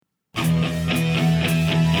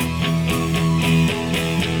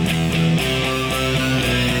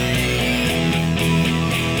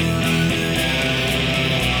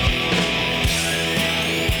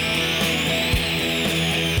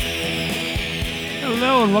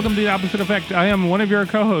Hello and welcome to The Opposite Effect. I am one of your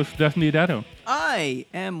co-hosts, Dustin Diodato. I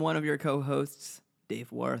am one of your co-hosts,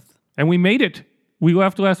 Dave Worth. And we made it. We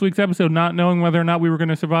left last week's episode not knowing whether or not we were going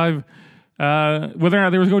to survive, whether or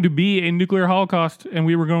not there was going to be a nuclear holocaust and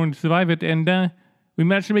we were going to survive it. And we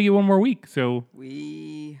managed to make it one more week. So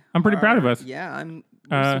I'm pretty proud of us. Yeah,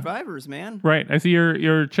 we're survivors, man. Right. I see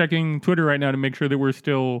you're checking Twitter right now to make sure that we're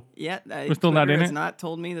still we're still not in it. Has not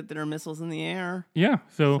told me that there are missiles in the air. Yeah.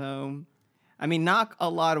 So I mean, knock a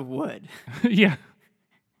lot of wood. Yeah.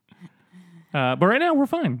 But right now we're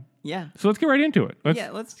fine. Yeah. So let's get right into it.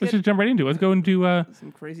 Let's just jump right into it. Let's go into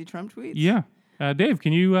some crazy Trump tweets. Yeah. Dave,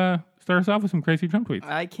 can you start us off with some crazy Trump tweets?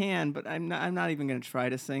 I can, but I'm not even going to try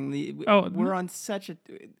to sing we're on such a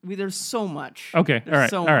there's so much. Okay.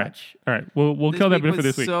 There's all right. We'll kill that bit for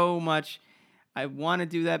this week. So much. I want to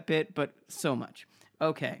do that bit, but so much.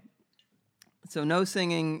 Okay. So no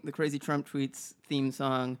singing the crazy Trump tweets theme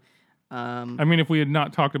song. I mean, if we had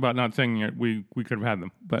not talked about not singing it, we could have had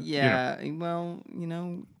them. But yeah, well,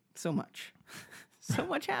 so much. So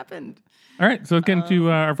much happened. All right, so let's get into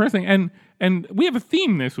our first thing. And we have a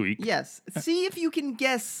theme this week. Yes. See if you can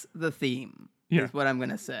guess the theme, is what I'm going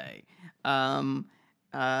to say.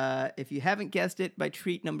 If you haven't guessed it by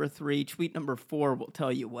tweet number 3, tweet number 4 will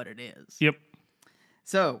tell you what it is. Yep.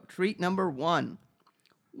 So, tweet number 1.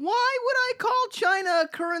 Why would I call China a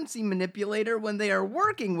currency manipulator when they are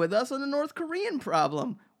working with us on the North Korean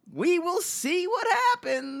problem? We will see what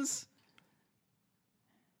happens.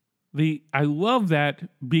 I love that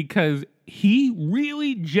because he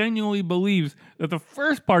really genuinely believes that the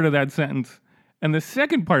first part of that sentence and the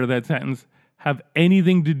second part of that sentence have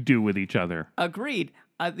anything to do with each other. Agreed.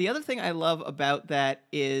 The other thing I love about that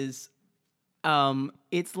is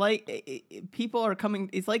it's like people are coming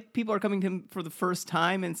to him for the first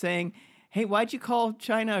time and saying, "Hey, why'd you call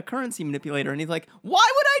China a currency manipulator?" And he's like, "Why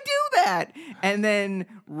would I do that?" And then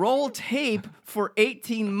roll tape for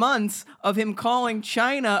 18 months of him calling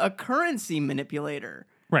China a currency manipulator.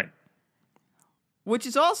 Right. Which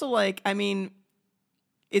is also like, I mean,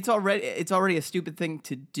 it's already a stupid thing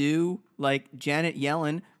to do. Like Janet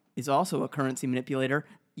Yellen is also a currency manipulator.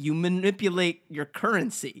 You manipulate your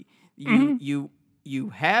currency. You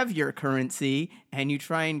have your currency and you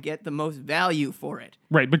try and get the most value for it.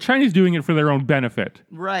 Right, but China's doing it for their own benefit.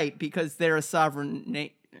 Right, because they're a sovereign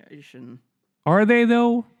nation. Are they,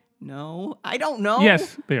 though? No, I don't know.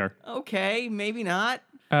 Yes, they are. Okay, maybe not.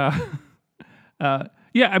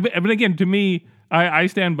 Yeah, but again, to me, I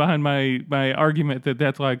stand behind my argument that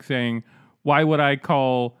that's like saying, why would I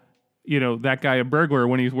call, that guy a burglar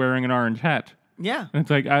when he's wearing an orange hat? Yeah. And it's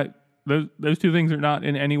like, those two things are not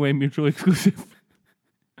in any way mutually exclusive.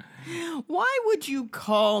 Why would you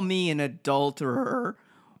call me an adulterer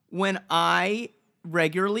when I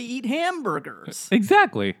regularly eat hamburgers?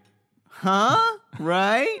 Exactly. Huh?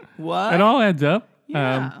 Right? What? It all adds up.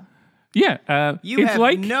 Yeah. You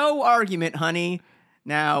have no argument, honey.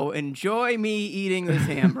 Now enjoy me eating this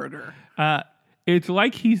hamburger. It's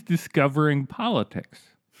like he's discovering politics.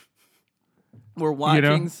 We're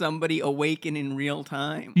watching somebody awaken in real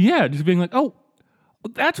time. Yeah, just being like, oh,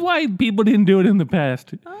 that's why people didn't do it in the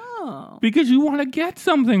past. Oh. Because you want to get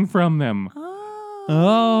something from them.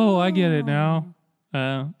 Oh, I get it now.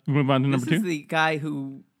 Move on to number 2. This is the guy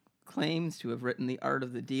who claims to have written The Art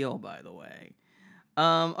of the Deal, by the way.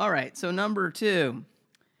 All right, so number 2.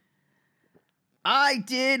 I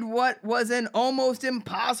did what was an almost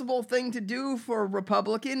impossible thing to do for a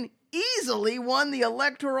Republican, easily won the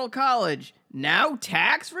Electoral College. Now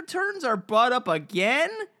tax returns are brought up again?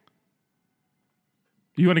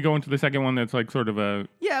 You want to go into the second one that's like sort of a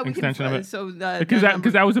extension of it? So because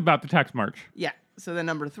that was about the tax march. Yeah. So then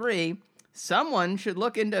number 3, someone should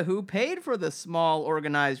look into who paid for the small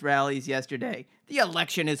organized rallies yesterday. The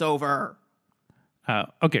election is over.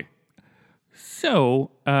 Okay.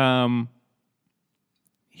 So,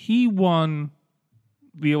 he won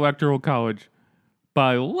the Electoral College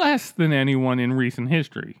by less than anyone in recent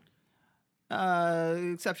history.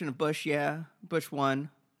 Exception of Bush, yeah. Bush won.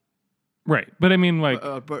 Right. But I mean, like...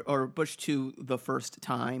 or Bush 2 the first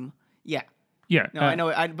time. Yeah. Yeah. No, I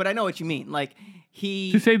know. But I know what you mean. Like,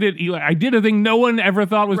 he... To say that I did a thing no one ever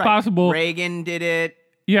thought was possible. Reagan did it.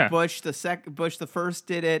 Yeah. Bush the first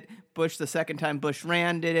did it. Bush the second time Bush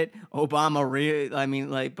ran did it. Obama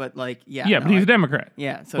yeah. Yeah, but he's a Democrat.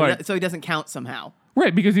 Yeah, so he doesn't count somehow.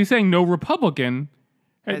 Right, because he's saying no Republican...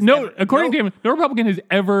 according to him, no Republican has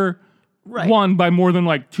ever... Right. Won by more than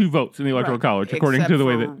like 2 votes in the Electoral College, according to the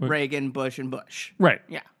way that Reagan, Bush, and Bush. Right.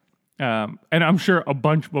 Yeah. And I'm sure a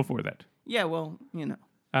bunch before that. Yeah. Well,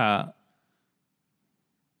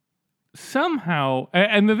 Somehow,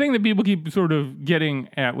 and the thing that people keep sort of getting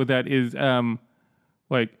at with that is,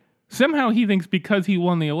 Like, somehow he thinks because he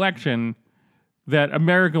won the election that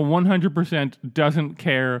America 100% doesn't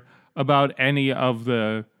care about any of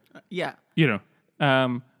the, to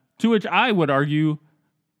which I would argue,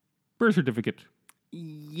 birth certificate.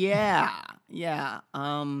 Yeah.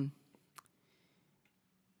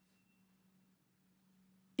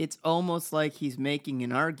 It's almost like he's making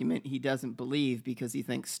an argument he doesn't believe because he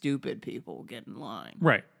thinks stupid people will get in line.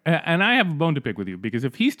 Right. And I have a bone to pick with you because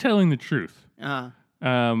if he's telling the truth,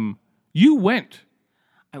 you went.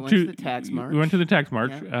 I went to the tax march. You went to the tax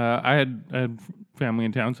march. Yeah. I had family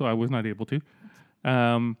in town, so I was not able to.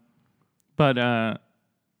 But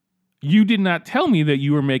you did not tell me that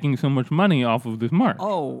you were making so much money off of this march.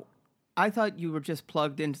 Oh, I thought you were just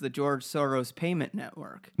plugged into the George Soros payment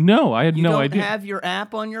network. No, I had no idea. You don't have your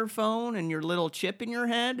app on your phone and your little chip in your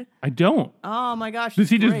head? I don't. Oh, my gosh. Does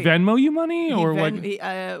he just Venmo you money?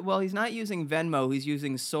 Well, he's not using Venmo. He's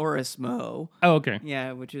using Sorosmo. Oh, okay.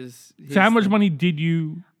 Yeah, which is... So how much money did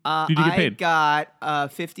you get paid? I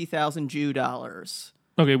got 50,000 Jew dollars.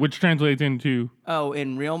 Okay, which translates into... Oh,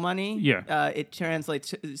 in real money? Yeah. It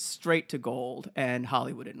translates straight to gold and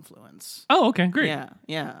Hollywood influence. Oh, okay, great.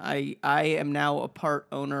 Yeah. I am now a part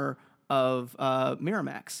owner of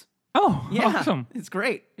Miramax. Oh, yeah, awesome. It's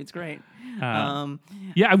great. I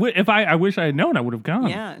wish I had known, I would have gone.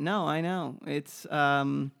 Yeah, no, I know. It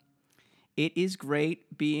is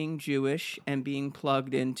great being Jewish and being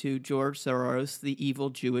plugged into George Soros, the evil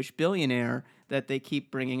Jewish billionaire that they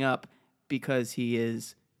keep bringing up, because he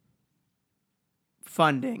is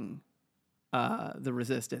funding the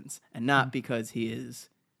resistance and not because he is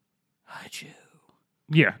a Jew.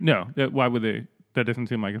 Yeah, no. Why would they? That doesn't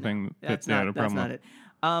seem like a thing. That's not it.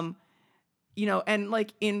 And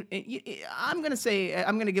like I'm going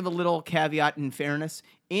to give a little caveat in fairness.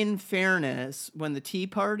 In fairness, when the Tea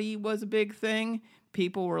Party was a big thing,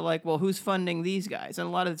 people were like, well, who's funding these guys? And a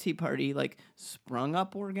lot of the Tea Party sprung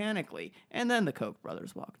up organically. And then the Koch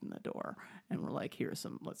brothers walked in the door and were like,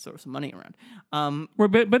 let's throw some money around.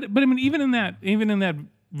 But I mean, even in that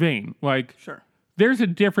vein, sure, there's a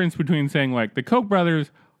difference between saying the Koch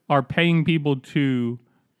brothers are paying people to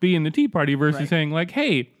be in the Tea Party versus saying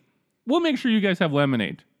hey, we'll make sure you guys have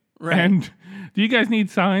lemonade. Right. And do you guys need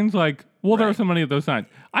signs? We'll throw some money at those signs.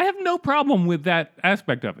 I have no problem with that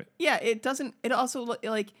aspect of it. Yeah, it doesn't. It also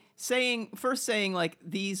saying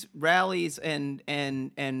these rallies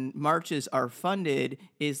and marches are funded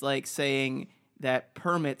is like saying that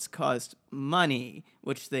permits cost money,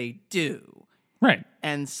 which they do. Right.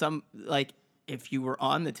 And if you were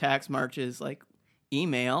on the tax marches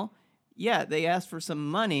email, they asked for some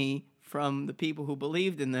money from the people who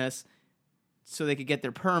believed in this so they could get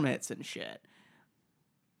their permits and shit.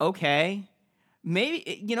 Okay.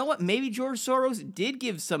 Maybe, you know what? Maybe George Soros did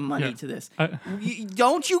give some money to this.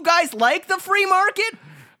 Don't you guys like the free market?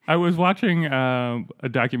 I was watching a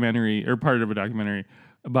documentary, or part of a documentary,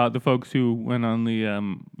 about the folks who went on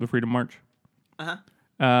the Freedom March.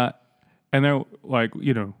 Uh-huh. And they're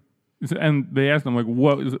and they asked them,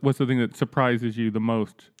 what's the thing that surprises you the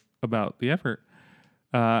most about the effort?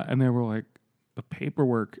 And they were like, the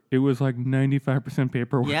paperwork. It was 95%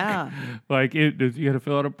 paperwork. Yeah. You got to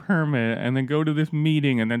fill out a permit and then go to this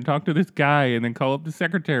meeting and then talk to this guy and then call up the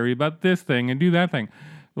secretary about this thing and do that thing.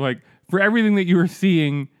 For everything that you were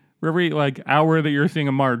seeing, for every hour that you're seeing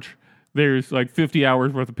a march, there's 50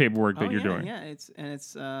 hours worth of paperwork that you're doing. Yeah, it's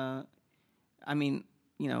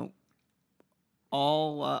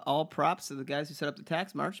all props to the guys who set up the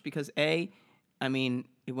tax march because it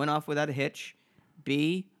went off without a hitch.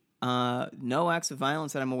 B, no acts of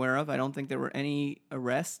violence that I'm aware of. I don't think there were any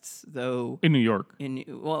arrests, though. In New York.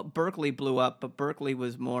 Berkeley blew up, but Berkeley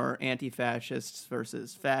was more anti-fascists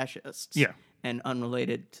versus fascists. Yeah. And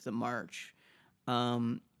unrelated to the march.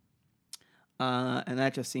 And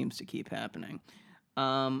that just seems to keep happening.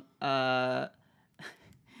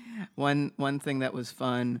 One thing that was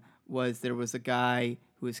fun was there was a guy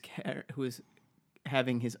who was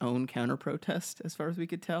having his own counter-protest, as far as we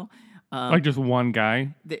could tell. Just one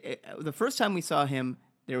guy? The first time we saw him,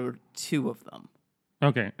 there were two of them.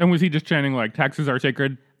 Okay. And was he just chanting, taxes are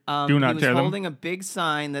sacred, do not tear them? He was holding a big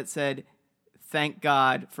sign that said, thank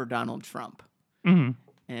God for Donald Trump. Mm-hmm.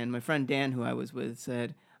 And my friend Dan, who I was with,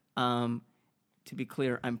 said, to be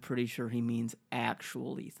clear, I'm pretty sure he means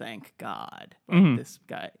actually thank God. This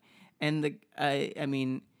guy. And the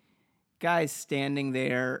guy's standing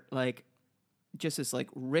there, just this,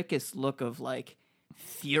 rickus look of,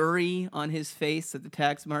 fury on his face that the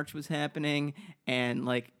tax march was happening, and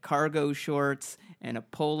cargo shorts and a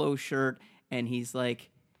polo shirt, and he's the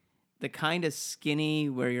kind of skinny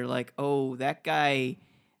where you're oh, that guy's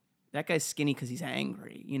skinny because he's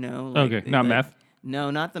angry, Okay, not meth.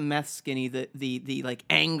 No, not the meth skinny. The like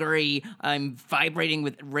angry. I'm vibrating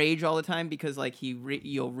with rage all the time because like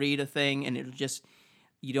you'll read a thing and it'll just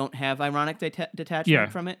you don't have ironic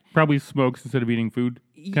detachment from it. Probably smokes instead of eating food,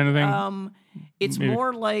 kind of thing. It's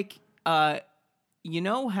more like you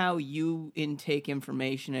know how you intake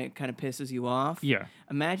information and it kind of pisses you off? Yeah.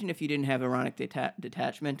 Imagine if you didn't have ironic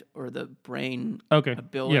detachment or the brain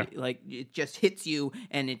ability. Yeah. Like, it just hits you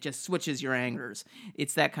and it just switches your angers.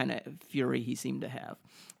 It's that kind of fury he seemed to have.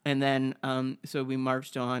 And then, so we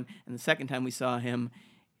marched on, and the second time we saw him,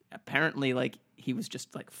 apparently, like, he was just,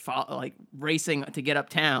 like, racing to get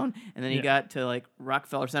uptown, and then he got to, like,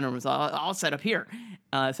 Rockefeller Center and was all set up here.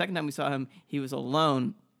 Second time we saw him, he was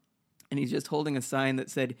alone. And he's just holding a sign that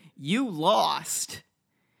said, "You lost."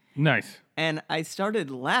 Nice. And I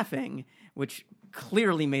started laughing, which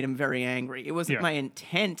clearly made him very angry. It wasn't my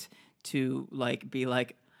intent to like be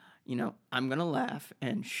like, you know, I'm gonna laugh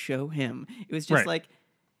and show him. It was just like,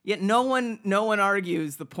 yet no one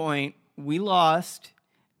argues the point. We lost.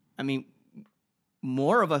 I mean,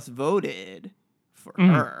 more of us voted for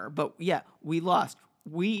her, but yeah, we lost.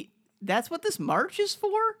 That's what this march is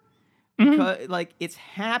for. Because, like, it's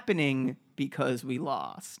happening because we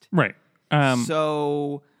lost. Right.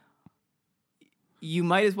 So you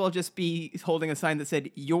might as well just be holding a sign that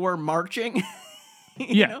said, "You're marching."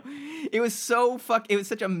 You know? It was it was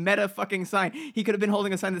such a meta fucking sign. He could have been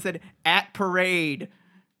holding a sign that said, "At parade."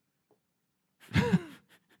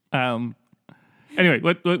 Anyway,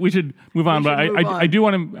 we should move on. But I do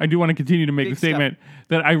want to continue to make the statement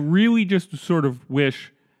that I really just sort of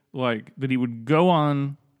wish like that he would go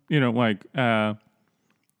on. You know, like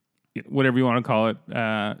whatever you want to call it,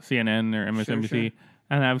 CNN or MSNBC,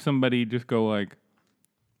 and have somebody just go like,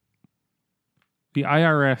 the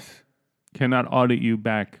IRS cannot audit you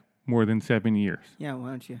back more than 7 years. Yeah, why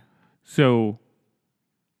don't you? So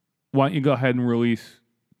why don't you go ahead and release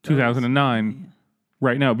 2009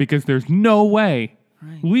 right now? Because there's no way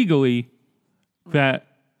legally that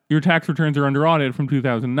your tax returns are under audit from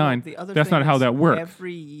 2009. That's not how that works.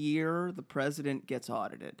 Every year, the president gets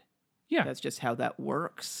audited. Yeah. That's just how that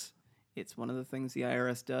works. It's one of the things the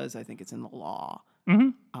IRS does. I think it's in the law.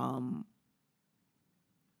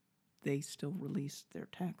 They still release their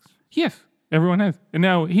tax. Yes, everyone has. And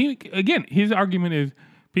now, his argument is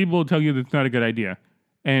people will tell you that's not a good idea.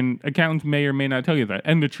 And accountants may or may not tell you that.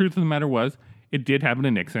 And the truth of the matter was, it did happen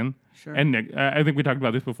to Nixon. Sure. And I think we talked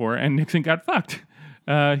about this before, and Nixon got fucked.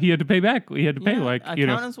 He had to pay back. He had to pay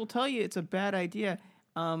accountants will tell you it's a bad idea.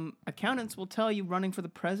 Accountants will tell you running for the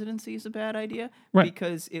presidency is a bad idea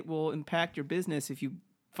because it will impact your business if you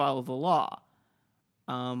follow the law,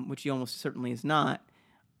 which he almost certainly is not.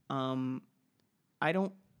 I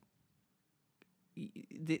don't.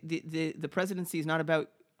 The presidency is not about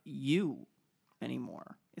you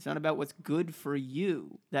anymore. It's not about what's good for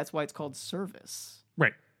you. That's why it's called service.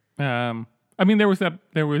 Right. I mean, there was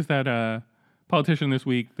that politician this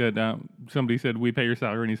week that somebody said, "We pay your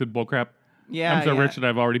salary," and he said, "Bullcrap. Yeah, I'm so rich that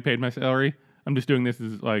I've already paid my salary. I'm just doing this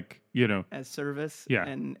as like, you know, as service." Yeah.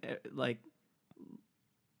 And like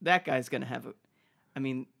that guy's gonna have a. I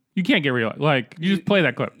mean, you can't get real. Like you just play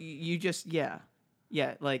that clip. You just yeah.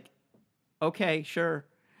 Like, okay, sure.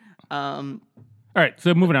 All right,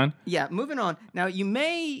 so moving on. Yeah, moving on. Now, you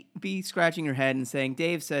may be scratching your head and saying,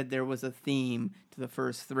 Dave said there was a theme to the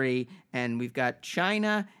first three, and we've got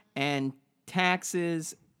China and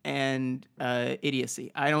taxes and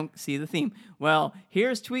idiocy. I don't see the theme. Well,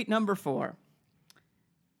 here's tweet number 4.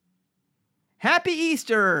 Happy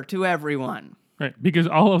Easter to everyone. Right, because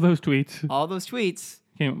all those tweets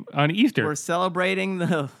came on Easter. We're celebrating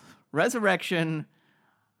the resurrection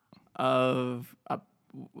of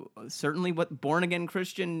certainly what born-again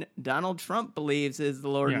Christian Donald Trump believes is the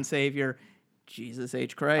Lord and Savior, Jesus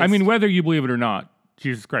H. Christ. I mean, whether you believe it or not,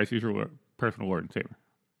 Jesus Christ is your personal Lord and Savior.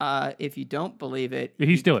 If you don't believe it,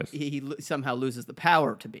 he still is. He somehow loses the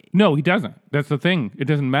power to be. No, he doesn't. That's the thing. It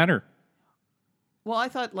doesn't matter. Well, I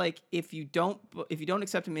thought like if you don't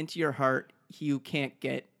accept him into your heart, you can't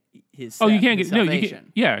get his. You can't get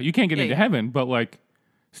salvation. You can't get into heaven, but like,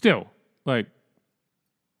 still, like.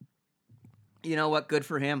 You know what? Good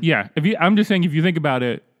for him. Yeah. I'm just saying, if you think about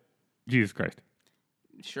it, Jesus Christ.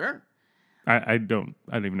 Sure. I don't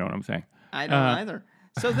even know what I'm saying. I don't either.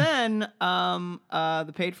 So then,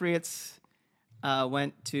 the Patriots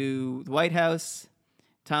went to the White House.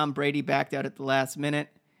 Tom Brady backed out at the last minute.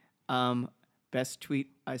 Best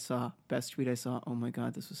tweet I saw. Oh my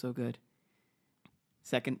God, this was so good.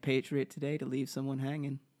 Second Patriot today to leave someone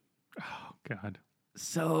hanging. Oh God.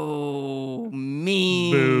 So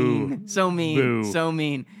mean. Boo. So mean. Boo. So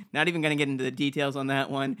mean. Not even going to get into the details on that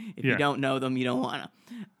one. If you don't know them, you don't want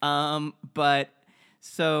to. But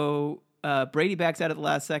So Brady backs out at the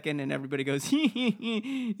last second, and everybody goes,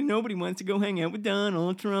 nobody wants to go hang out with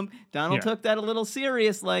Donald Trump. Donald took that a little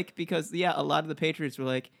serious, like, because, a lot of the Patriots were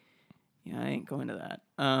like, yeah, I ain't going to that.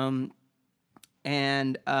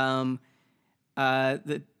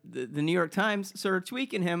 The New York Times, Sir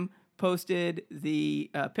Tweaking Him, posted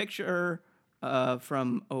the picture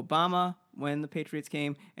from Obama when the Patriots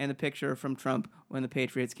came and the picture from Trump when the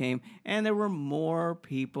Patriots came, and there were more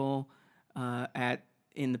people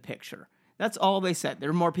in the picture. That's all they said. There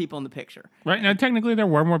were more people in the picture. Right. Now, technically, there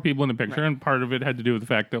were more people in the picture, and part of it had to do with the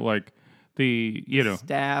fact that, like, the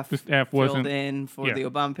staff filled in for the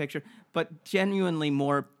Obama picture, but genuinely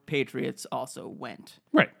more Patriots also went.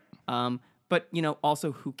 Right. But,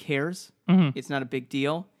 also, who cares? Mm-hmm. It's not a big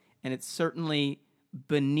deal, and it's certainly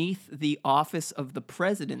beneath the office of the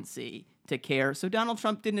presidency to care. So Donald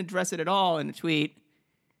Trump didn't address it at all in a tweet.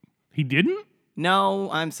 He didn't? No,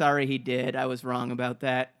 I'm sorry he did. I was wrong about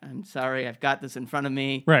that. I'm sorry. I've got this in front of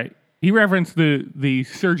me. Right. He referenced the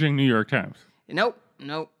surging New York Times. Nope.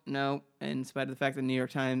 In spite of the fact that the New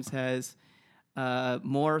York Times has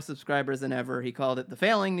more subscribers than ever, he called it the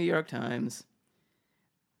failing New York Times.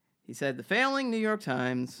 He said, the failing New York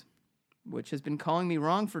Times, which has been calling me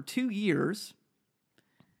wrong for 2 years,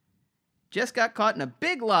 just got caught in a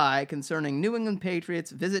big lie concerning New England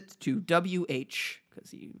Patriots' visit to WH, because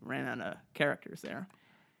he ran out of characters there.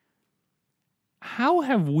 How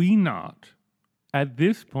have we not, at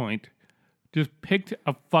this point, just picked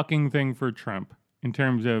a fucking thing for Trump in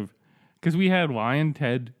terms of, because we had Lion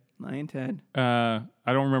Ted. I don't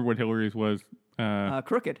remember what Hillary's was.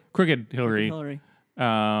 Crooked Hillary.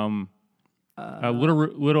 Little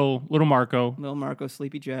Marco. Little Marco,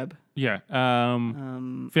 Sleepy Jeb. Yeah.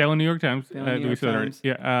 Failing New York Times. New York Times.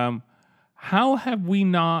 Yeah. How have we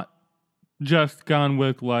not just gone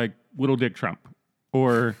with, like, Little Dick Trump?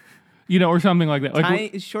 Or, or something like that.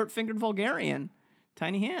 Like, short-fingered vulgarian.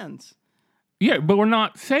 Tiny hands. Yeah, but we're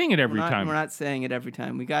not saying it every time. We're not saying it every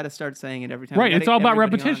time. We got to start saying it every time. Right, it's all about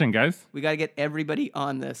repetition, guys. We got to get everybody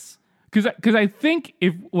on this. Because I think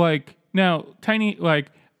if, like, now,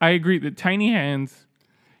 I agree that tiny hands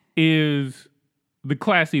is the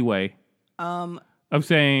classy way of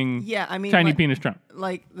saying tiny penis Trump.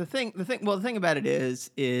 Like, the thing about it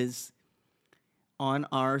is on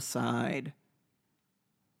our side,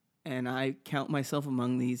 and I count myself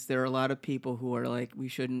among these, there are a lot of people who are like, we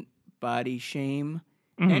shouldn't body shame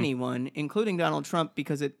anyone, including Donald Trump,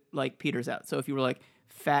 because it, like, peters out. So if you were like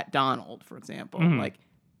Fat Donald, for example, like,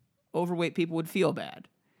 overweight people would feel bad,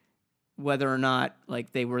 whether or not,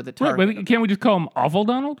 like, they were the target. Right, but can't we just call him Awful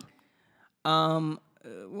Donald?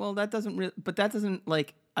 Well, that doesn't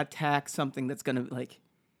like attack something that's gonna, like,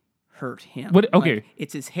 hurt him. What? Okay, like,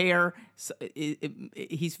 it's his hair.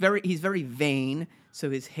 He's very vain. So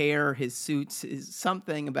his hair, his suits, is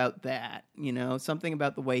something about that. Something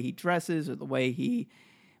about the way he dresses or the way he.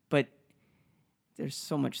 But there's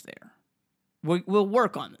so much there. We'll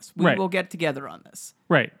work on this. We'll get together on this.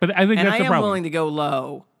 Right, but I think that's the problem. And I am willing to go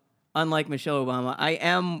low. Unlike Michelle Obama, I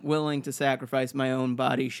am willing to sacrifice my own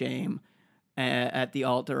body shame at the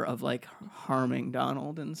altar of, like, harming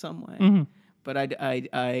Donald in some way. Mm-hmm. But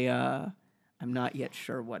I'm not yet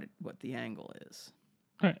sure what the angle is.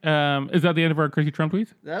 Right. Is that the end of our crazy Trump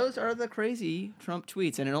tweets? Those are the crazy Trump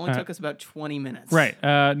tweets, and it only took us about 20 minutes. Right.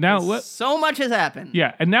 Now, so much has happened.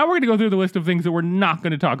 Yeah, and now we're going to go through the list of things that we're not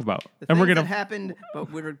going to talk about. That happened,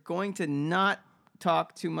 but we're going to not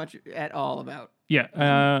talk too much at all about. Yeah.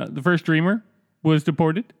 The first Dreamer was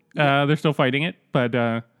deported. Yeah. They're still fighting it,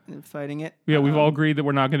 but... fighting it. Yeah, we've all agreed that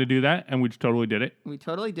we're not going to do that, and we just totally did it. We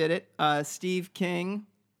totally did it. Steve King.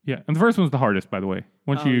 Yeah, and the first one's the hardest, by the way.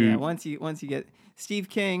 Once you get Steve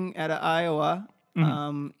King out of Iowa,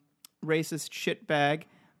 racist shitbag,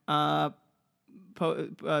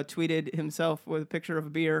 tweeted himself with a picture of a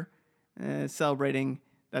beer, celebrating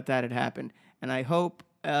that had happened. And I hope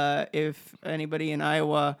if anybody in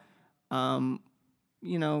Iowa,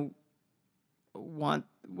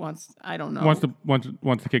 wants I don't know wants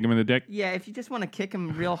to kick him in the dick. Yeah, if you just want to kick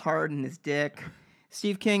him real hard in his dick,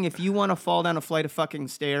 Steve King. If you want to fall down a flight of fucking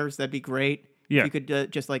stairs, that'd be great. Yeah, if you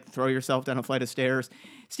could just, like, throw yourself down a flight of stairs,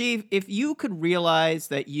 Steve. If you could realize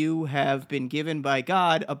that you have been given by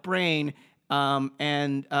God a brain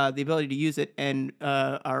and the ability to use it, and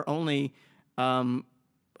are only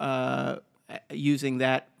using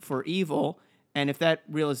that for evil, and if that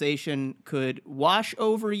realization could wash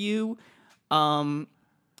over you,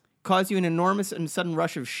 cause you an enormous and sudden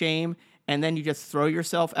rush of shame, and then you just throw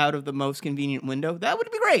yourself out of the most convenient window, that would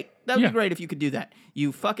be great. That would be great if you could do that.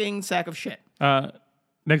 You fucking sack of shit.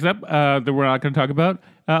 Next up, that we're not going to talk about,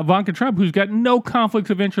 Ivanka Trump, who's got no conflicts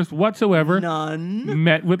of interest whatsoever, None.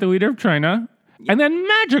 met with the leader of China, and then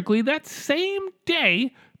magically that same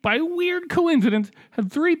day, by weird coincidence,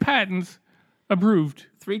 had 3 patents approved.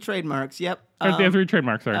 3 trademarks. Yep. They have 3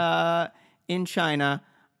 trademarks, sorry. In China.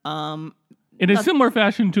 In a similar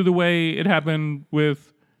fashion to the way it happened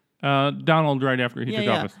with Donald right after he took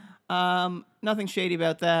office. Nothing shady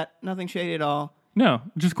about that. Nothing shady at all. No,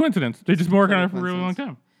 just coincidence. They just been working on it for a really long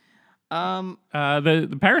time.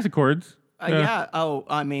 The Paris Accords. Yeah. Oh,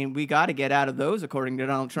 I mean, we got to get out of those, according to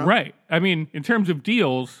Donald Trump. Right. I mean, in terms of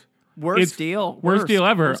deals, Worst deal ever, Worst deal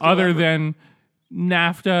other ever. than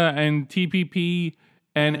NAFTA and TPP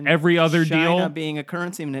and every other China deal. being a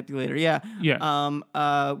currency manipulator. Yeah.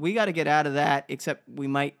 Yeah. We got to get out of that, except we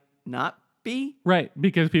might not be. Right.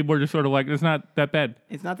 Because people are just sort of like, it's not that bad.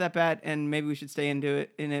 It's not that bad, and maybe we should stay in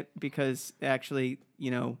it because actually,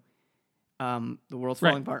 the world's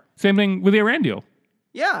falling apart. Same thing with the Iran deal.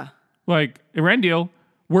 Yeah. Like, Iran deal,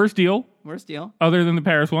 worst deal. Worst deal. Other than the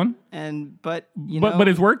Paris one. But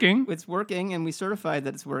it's working. It's working, and we certified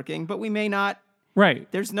that it's working, but we may not.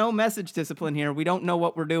 Right. There's no message discipline here. We don't know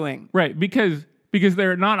what we're doing. Right, because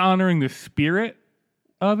they're not honoring the spirit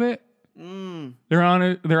of it. They're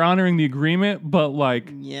honoring the agreement, but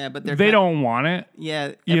but they don't want it.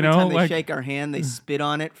 Yeah, every time they shake our hand, they spit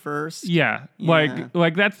on it first. Yeah,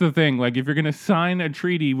 like that's the thing. Like if you're gonna sign a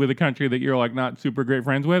treaty with a country that you're not super great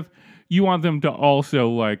friends with, you want them to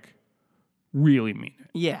also really mean it.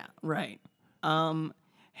 Yeah, right.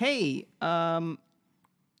 Hey,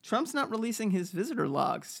 Trump's not releasing his visitor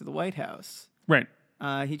logs to the White House. Right.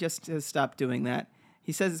 He just has stopped doing that.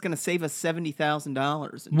 He says it's going to save us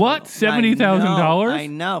 $70,000. What? $70,000? I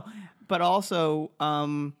know. But also,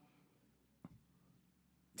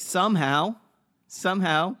 somehow,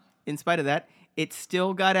 in spite of that, it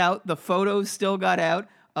still got out. The photos still got out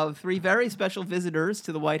of 3 very special visitors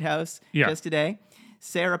to the White House just today.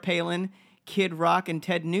 Sarah Palin, Kid Rock, and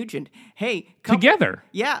Ted Nugent. Hey. Together?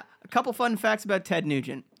 Yeah. A couple fun facts about Ted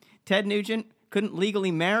Nugent. Ted Nugent couldn't legally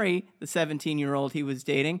marry the 17-year-old he was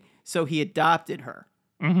dating, so he adopted her.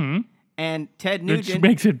 Mm-hmm. And Ted Nugent... Which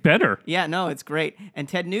makes it better. Yeah, no, it's great. And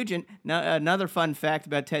Ted Nugent, another fun fact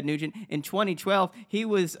about Ted Nugent, in 2012, he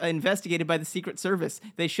was investigated by the Secret Service.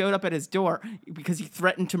 They showed up at his door because he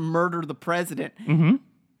threatened to murder the president. Mm-hmm.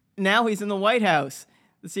 Now he's in the White House.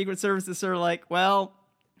 The Secret Service is sort of like, well,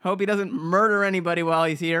 hope he doesn't murder anybody while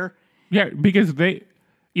he's here. Yeah, because they...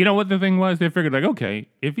 You know what the thing was? They figured, okay,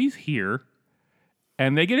 if he's here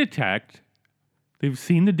and they get attacked, they've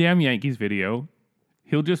seen the damn Yankees video,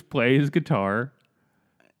 he'll just play his guitar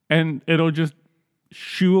and it'll just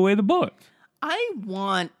shoo away the bullets. I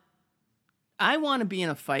want to be in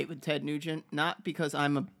a fight with Ted Nugent, not because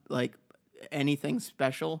I'm anything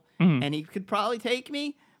special, and he could probably take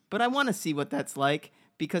me, but I want to see what that's like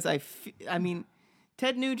because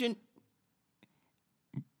Ted Nugent,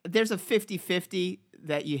 there's a 50-50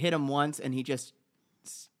 that you hit him once and he just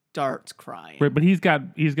starts crying. Right, but he's got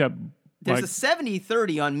there's a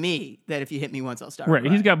 70-30 on me that if you hit me once, I'll start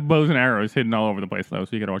crying. He's got bows and arrows hidden all over the place, though, so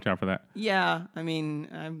you got to watch out for that. Yeah,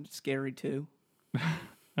 I'm scary, too.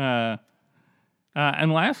 And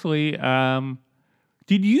lastly,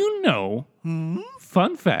 did you know,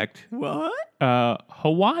 fun fact, what?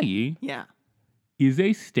 Hawaii Yeah. is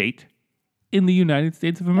a state in the United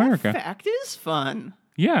States of America. That fact is fun.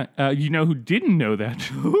 Yeah, you know who didn't know that?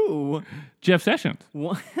 Who? Jeff Sessions.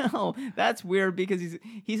 Well, that's weird because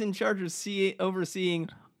he's in charge of overseeing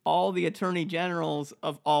all the attorney generals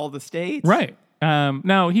of all the states. Right.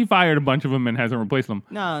 Now, he fired a bunch of them and hasn't replaced them.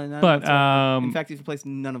 No. But in fact, he's replaced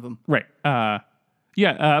none of them. Right.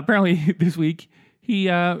 Apparently this week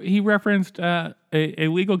he referenced a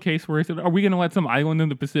legal case where he said, "Are we going to let some island in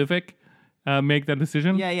the Pacific make that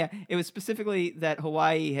decision?" Yeah. It was specifically that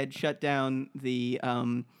Hawaii had shut down the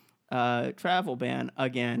travel ban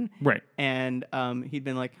again. Right. And he'd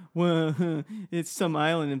been like, well, it's some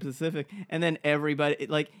island in the Pacific. And then everybody,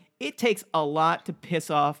 it takes a lot to piss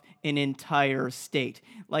off an entire state.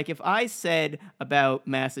 Like if I said about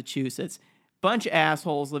Massachusetts, bunch of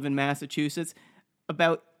assholes live in Massachusetts,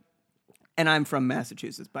 and I'm from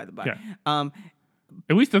Massachusetts, by the by. Yeah.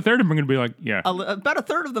 At least a third of them are going to be like, yeah. About a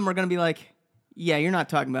third of them are going to be like, yeah, you're not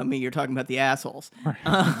talking about me. You're talking about the assholes. Right.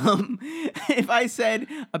 If I said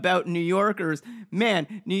about New Yorkers,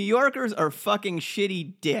 man, New Yorkers are fucking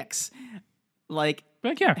shitty dicks.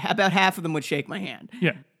 About half of them would shake my hand.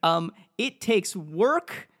 Yeah. It takes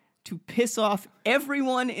work to piss off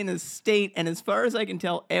everyone in a state, and as far as I can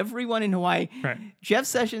tell, everyone in Hawaii. Right. Jeff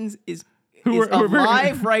Sessions is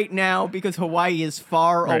alive right now because Hawaii is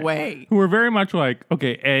far away. Who are very much like,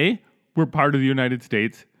 okay, A, we're part of the United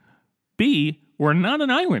States. B, we're not an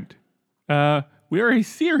island. We are a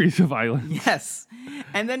series of islands. Yes.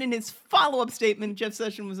 And then in his follow-up statement, Jeff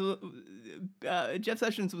Sessions was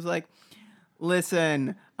like,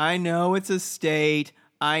 listen, I know it's a state.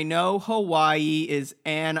 I know Hawaii is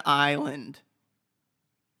an island.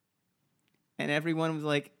 And everyone was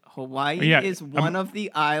like, Hawaii is one of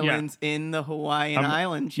the islands in the Hawaiian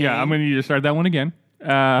island chain. Yeah, I'm going to need you to start that one again.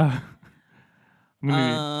 I'm going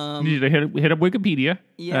to need you to hit up Wikipedia.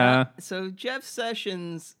 Yeah, so Jeff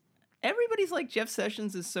Sessions, everybody's like, Jeff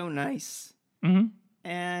Sessions is so nice. Mm-hmm.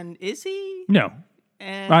 And is he? No.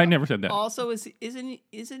 And I never said that. Also, is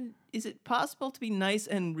it possible to be nice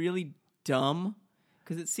and really dumb?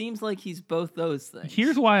 Because it seems like he's both those things.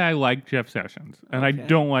 Here's why I like Jeff Sessions. And I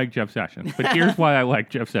don't like Jeff Sessions. But here's why I like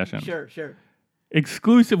Jeff Sessions. Sure.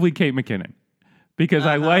 Exclusively Kate McKinnon. Because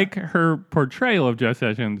I like her portrayal of Jeff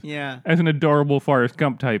Sessions as an adorable Forrest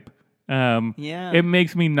Gump type. It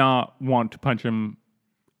makes me not want to punch him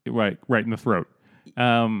right in the throat.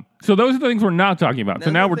 So those are the things we're not talking about. So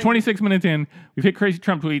now we're 26 minutes in. We've hit crazy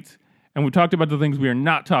Trump tweets. And we've talked about the things we are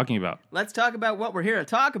not talking about. Let's talk about what we're here to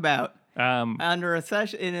talk about. Under a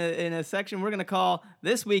session in a section we're going to call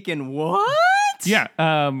This Week in What? Yeah.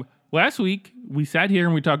 Last week we sat here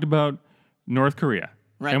and we talked about North Korea.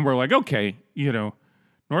 Right. And we're like, okay,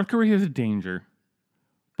 North Korea is a danger.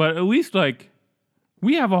 But at least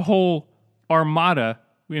we have a whole armada,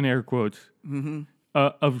 in air quotes,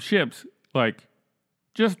 of ships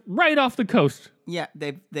just right off the coast. Yeah, they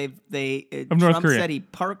of North Trump Korea. said he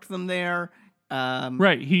parked them there.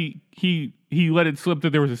 Right. He let it slip that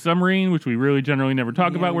there was a submarine, which we really generally never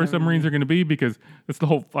talk about where submarines are going to be because that's the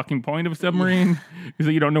whole fucking point of a submarine is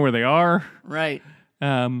that you don't know where they are. Right.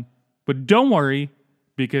 But don't worry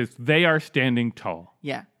because they are standing tall.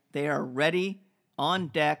 Yeah, they are ready on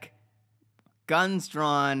deck, guns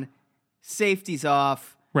drawn, safety's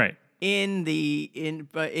off. Right. In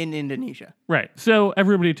Indonesia. Right. So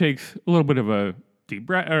everybody takes a little bit of a deep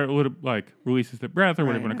breath, or a little releases the breath, or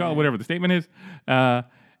whatever you want to call it, whatever the statement is,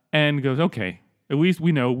 and goes, okay, at least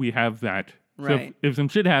we know we have that. Right. So if some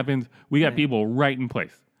shit happens, we got people right in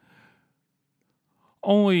place.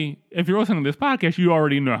 Only if you're listening to this podcast, you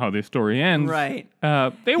already know how this story ends. Right.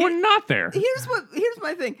 They were not there. Here's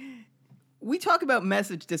my thing. We talk about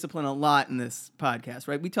message discipline a lot in this podcast,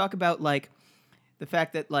 right? We talk about the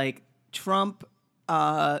fact that Trump's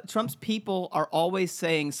people are always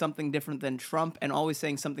saying something different than Trump and always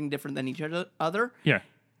saying something different than each other. Yeah.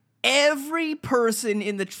 Every person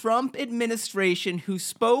in the Trump administration who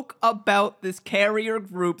spoke about this carrier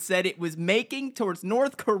group said it was making towards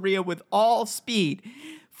North Korea with all speed.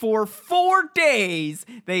 For 4 days,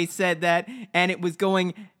 they said that, and it was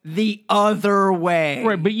going the other way.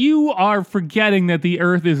 Right, but you are forgetting that the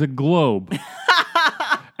Earth is a globe.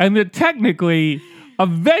 And that technically...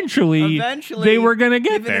 Eventually, they were going to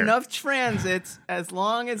get there. Given enough transits, as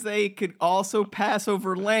long as they could also pass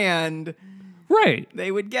over land, right,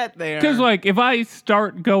 they would get there. Because, if I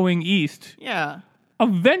start going east,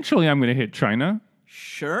 eventually I'm going to hit China.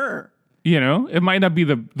 Sure. It might not be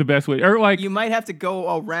the best way. Or, you might have to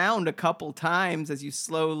go around a couple times as you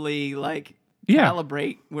slowly,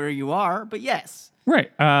 calibrate where you are, but yes. Right.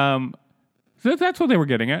 So that's what they were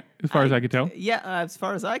getting at, as far as I could tell. Yeah, as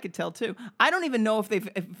far as I could tell, too. I don't even know if they've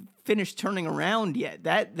finished turning around yet.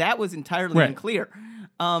 That was entirely unclear.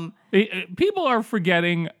 People are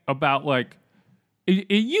forgetting about, it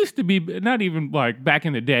used to be, not even, back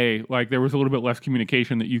in the day, there was a little bit less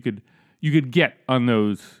communication that you could get on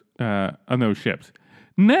those ships.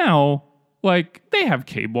 Now, they have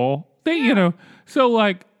cable. So,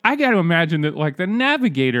 I got to imagine that, the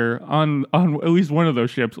navigator on at least one of those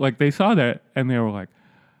ships, they saw that and they were like,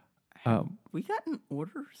 we gotten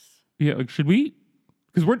orders? Yeah, should we?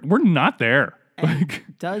 Because we're not there.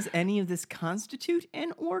 Does any of this constitute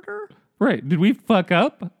an order? Right. Did we fuck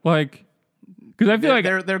up? Because I feel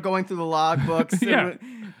they're going through the logbooks. Yeah.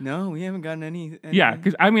 No, we haven't gotten any. Yeah,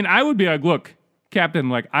 because, I would be like, look,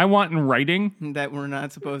 Captain, I want in writing. That we're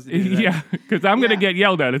not supposed to do that. Yeah, because I'm going to get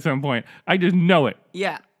yelled at some point. I just know it.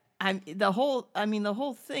 Yeah. The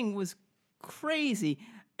whole thing was crazy.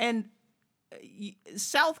 And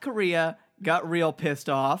South Korea got real pissed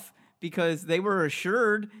off because they were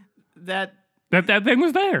assured that thing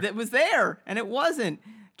was there. That was there, and it wasn't.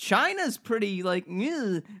 China's pretty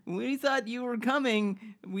we thought you were coming.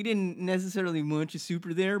 We didn't necessarily want you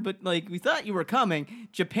super there, but we thought you were coming.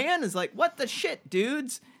 Japan is like, what the shit,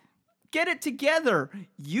 dudes? Get it together.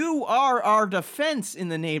 You are our defense in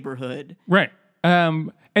the neighborhood. Right.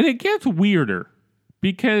 And it gets weirder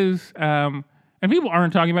because, and people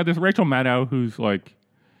aren't talking about this. Rachel Maddow, who's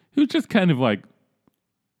just kind of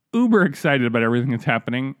uber excited about everything that's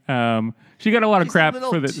happening. She got a lot of crap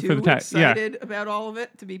for the excited about all of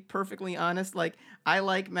it, to be perfectly honest. Like, I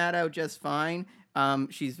like Maddow just fine.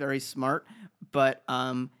 She's very smart, but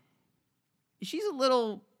she's a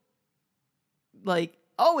little like,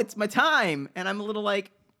 oh, it's my time, and I'm a little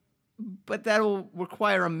like, but that'll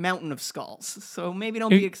require a mountain of skulls. So maybe don't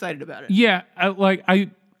be excited about it. Yeah,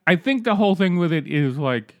 I think the whole thing with it is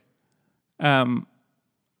like,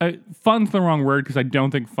 fun's the wrong word because I don't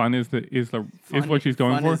think fun is what she's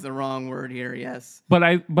going for. Fun is the wrong word here. Yes, but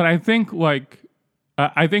I think like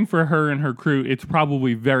I think for her and her crew, it's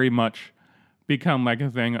probably very much become like a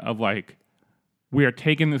thing of like, we are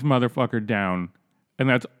taking this motherfucker down, and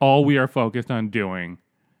that's all we are focused on doing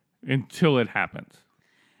until it happens.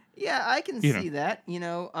 Yeah, I can see that.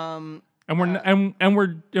 And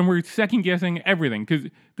we're second guessing everything because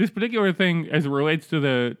this particular thing, as it relates to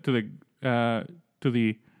the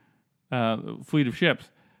fleet of ships,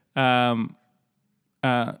 CENTCOM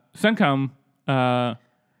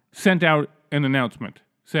sent out an announcement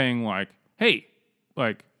saying like, "Hey,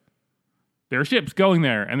 like there are ships going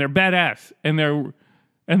there, and they're badass, and they're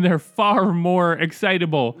far more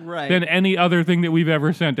excitable than any other thing that we've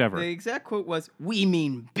ever sent ever." The exact quote was, "We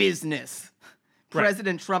mean business."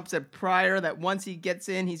 President Trump said prior that once he gets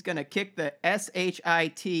in, he's going to kick the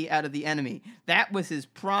SHIT out of the enemy. That was his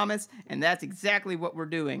promise, and that's exactly what we're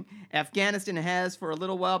doing. Afghanistan has, for a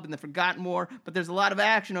little while, been the forgotten war, but there's a lot of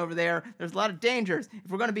action over there. There's a lot of dangers.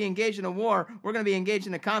 If we're going to be engaged in a war, we're going to be engaged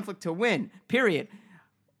in a conflict to win, period.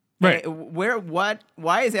 Right.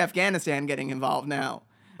 Why is Afghanistan getting involved now?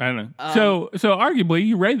 I don't know. So arguably,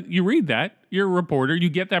 you read that, you're a reporter, you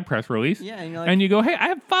get that press release, and you're like, and you go, "Hey, I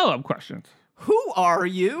have follow-up questions." Who are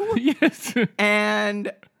you? Yes.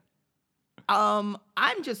 And I'm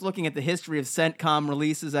just looking at the history of CENTCOM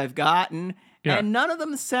releases I've gotten, and none of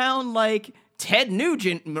them sound like Ted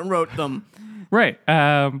Nugent wrote them. Right.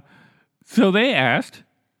 So they asked,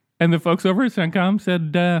 and the folks over at CENTCOM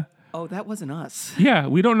said, "Oh, that wasn't us." Yeah,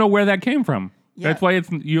 we don't know where that came from. Yeah.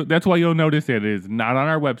 That's why you'll notice it is not on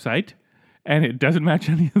our website, and it doesn't match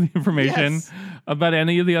any of the information about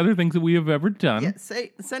any of the other things that we have ever done. Yeah,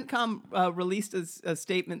 CENTCOM released a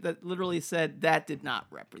statement that literally said that did not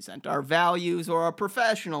represent our values or our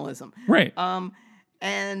professionalism. Right. So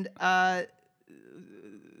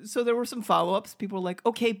there were some follow-ups. People were like,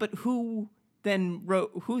 okay, but who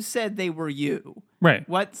said they were you? Right.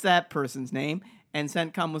 What's that person's name? And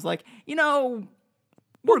CENTCOM was like, we'll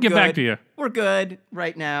get back to you. We're good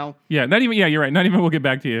right now. Yeah, you're right. Not even we'll get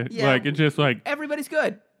back to you. Yeah, like, it's just like, everybody's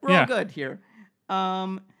good. We're all good here.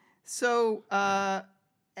 Also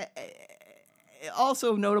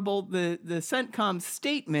notable, the CENTCOM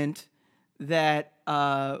statement that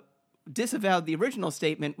disavowed the original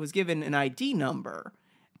statement was given an ID number,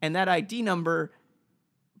 and that ID number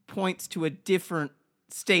points to a different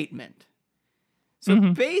statement.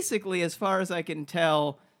 So basically, as far as I can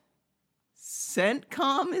tell,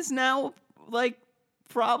 CENTCOM is now like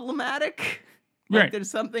problematic. Like, right.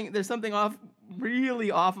 There's something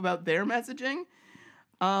really off about their messaging.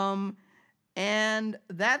 And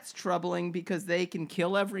that's troubling because they can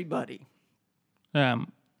kill everybody. Yep.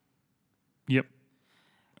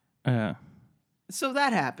 So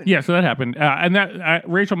that happened. Yeah, so that happened. And that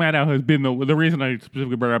Rachel Maddow has been the reason I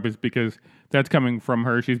specifically brought it up is because that's coming from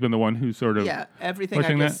her. She's been the one who sort of... Yeah, everything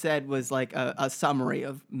I just said was like a summary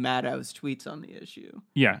of Maddow's tweets on the issue.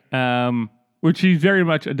 Yeah, which she's very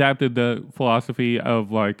much adapted the philosophy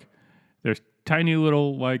of like, there's tiny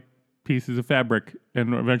little like pieces of fabric,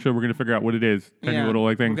 and eventually we're going to figure out what it is. Tiny little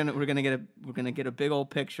like things. We're gonna get a big old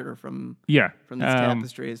picture from this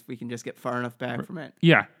tapestry if we can just get far enough back from it.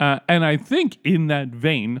 Yeah, and I think in that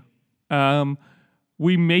vein,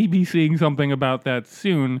 we may be seeing something about that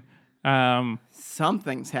soon.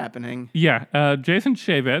 Something's happening. Yeah, Jason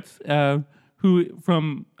Chaffetz, who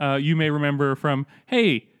from you may remember from,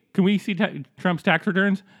 hey, can we see Trump's tax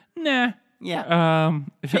returns? Nah. Yeah.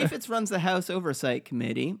 Chaffetz runs the House Oversight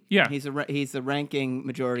Committee. Yeah. He's the ranking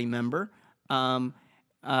majority member,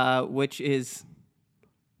 which is,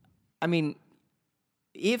 I mean,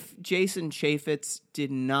 if Jason Chaffetz did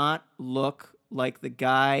not look like the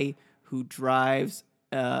guy who drives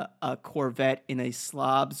a Corvette in a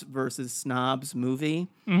slobs versus snobs movie,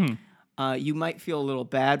 you might feel a little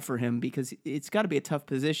bad for him because it's got to be a tough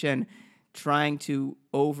position trying to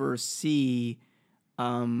oversee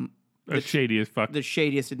the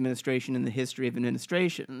shadiest administration in the history of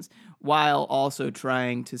administrations, while also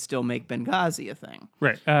trying to still make Benghazi a thing.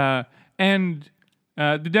 Right. And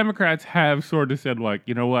the Democrats have sort of said, like,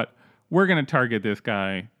 you know what? We're going to target this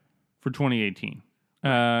guy for 2018.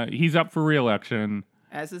 He's up for re-election.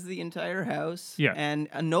 As is the entire house. Yeah. And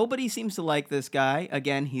nobody seems to like this guy.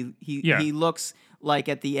 Again, he looks like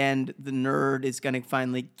at the end the nerd is going to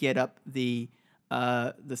finally get up the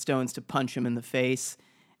stones to punch him in the face,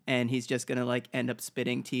 and he's just going to like end up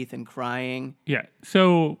spitting teeth and crying. Yeah.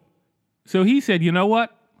 So he said, "You know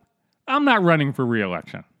what? I'm not running for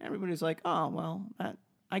re-election." Everybody's like, "Oh, well,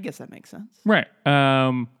 I guess that makes sense." Right.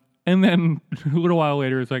 And then a little while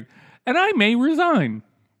later, it's like, "And I may resign."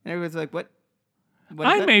 And everybody's like, "What?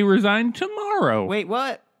 I may resign tomorrow." Wait,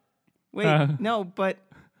 what? Wait, no, but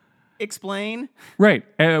explain. Right.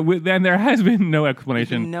 And there has been no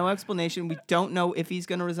explanation. No explanation. We don't know if he's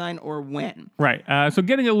going to resign or when. Right. So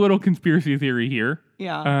getting a little conspiracy theory here.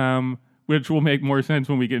 Yeah. Which will make more sense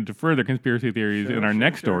when we get into further conspiracy theories in our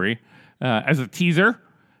next story. As a teaser,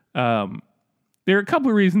 there are a couple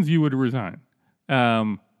of reasons you would resign.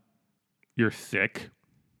 You're sick.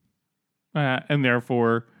 And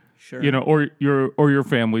therefore, or your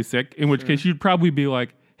family's sick, in which case you'd probably be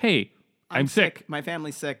like, "Hey, I'm sick. My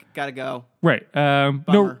family's sick. Gotta go." Right.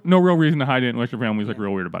 No real reason to hide it unless your family's like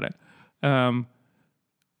real weird about it.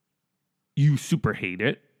 You super hate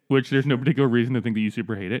it, which there's no particular reason to think that you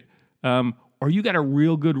super hate it. Or you got a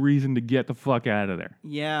real good reason to get the fuck out of there.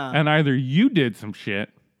 Yeah. And either you did some shit.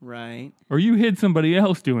 Right. Or you hid somebody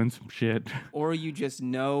else doing some shit. Or you just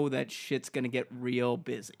know that shit's gonna get real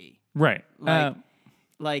busy. Right.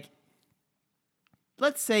 Like,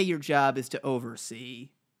 let's say your job is to oversee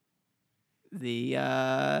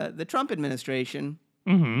the Trump administration,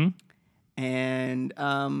 and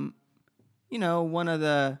one of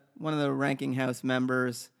the ranking House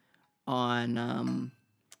members on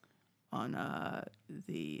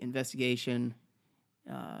the investigation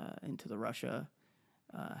into the Russia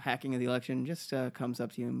hacking of the election just comes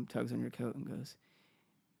up to you and tugs on your coat and goes,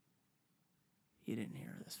 "You didn't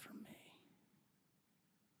hear this from me,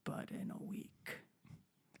 but in a week."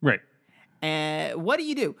 Right. And what do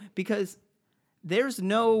you do? Because there's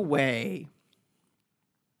no way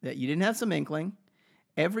that you didn't have some inkling.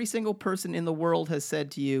 Every single person in the world has said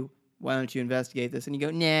to you, "Why don't you investigate this?" And you go,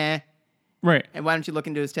 "Nah." Right. And why don't you look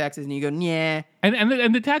into his taxes? And you go, "Nah."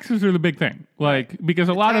 And the taxes are the big thing. Like, because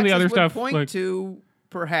a lot of the other stuff point to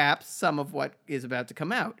perhaps some of what is about to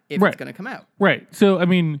come out, if it's going to come out. Right. So, I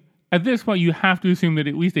mean, at this point, you have to assume that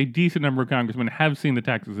at least a decent number of congressmen have seen the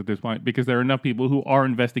taxes at this point, because there are enough people who are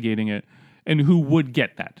investigating it and who would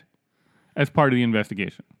get that as part of the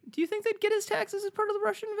investigation. Do you think they'd get his taxes as part of the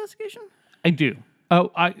Russian investigation? I do.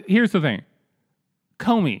 Here's the thing.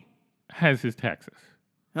 Comey has his taxes.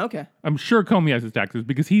 Okay. I'm sure Comey has his taxes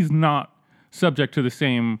because he's not subject to the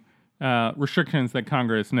same restrictions that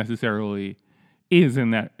Congress necessarily is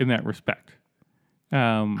in that respect.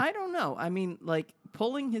 I don't know. I mean, like,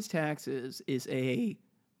 pulling his taxes is a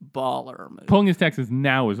baller move. Pulling his taxes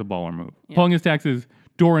now is a baller move. Yeah. Pulling his taxes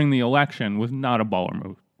during the election was not a baller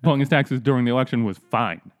move. Pulling his taxes during the election was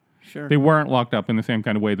fine. Sure. They weren't locked up in the same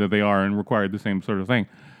kind of way that they are and required the same sort of thing.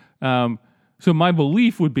 So my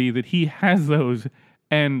belief would be that he has those,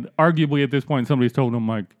 and arguably at this point somebody's told him,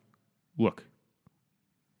 like, look,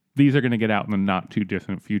 these are going to get out in the not too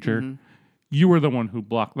distant future. Mm-hmm. You were the one who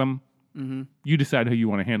blocked them. Mm-hmm. You decide how you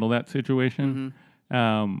want to handle that situation.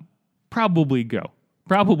 Mm-hmm. Probably go.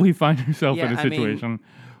 Probably find yourself in a situation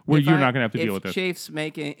where you're not going to have to deal with this.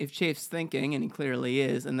 If Chafe's thinking, and he clearly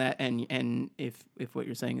is, and if what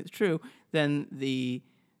you're saying is true, then the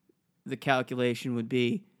calculation would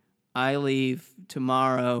be, I leave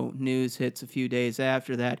tomorrow, news hits a few days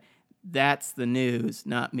after that. That's the news,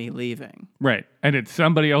 not me leaving. Right. And it's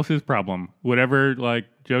somebody else's problem. Whatever, like,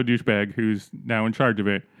 Joe Douchebag, who's now in charge of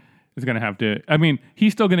it, is going to have to... I mean,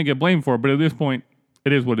 he's still going to get blamed for it, but at this point,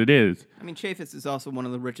 it is what it is. I mean, Chaffetz is also one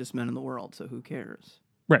of the richest men in the world, so who cares?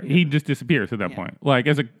 Right. He just disappears at that point. Like,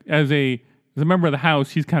 as a member of the House,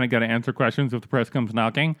 he's kind of got to answer questions if the press comes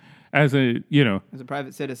knocking. As a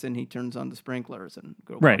private citizen, he turns on the sprinklers and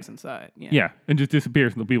walks inside. Yeah, and just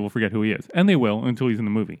disappears until people forget who he is. And they will until he's in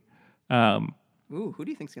the movie. Who do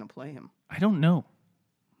you think's going to play him? I don't know.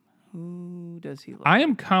 Who does he look I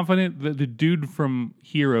am confident that the dude from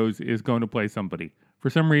Heroes is going to play somebody. For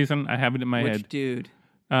some reason, I have it in my head. Which dude?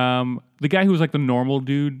 The guy who was like the normal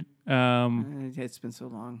dude. It's been so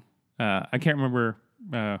long. I can't remember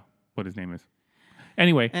what his name is.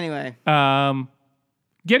 Anyway.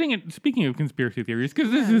 Speaking of conspiracy theories,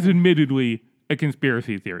 because this is admittedly a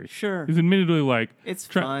conspiracy theory. Sure. It's admittedly like... It's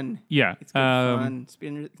fun. Yeah. It's good fun.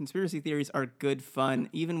 Conspiracy theories are good fun,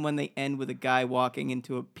 even when they end with a guy walking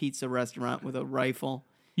into a pizza restaurant with a rifle.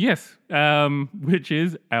 Yes. Which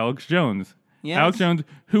is Alex Jones. Yes. Alex Jones,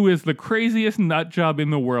 who is the craziest nut job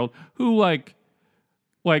in the world, who like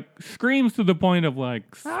screams to the point of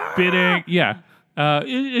like spitting. Yeah.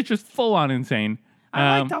 It's just full on insane.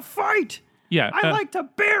 I like to fight. Yeah. I like to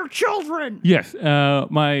bear children. Yes.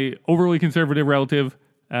 My overly conservative relative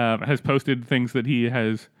has posted things that he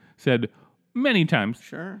has said many times.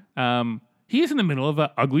 Sure. He is in the middle of an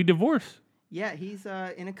ugly divorce. Yeah, he's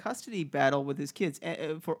in a custody battle with his kids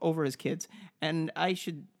over his kids, and I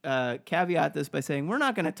should caveat this by saying we're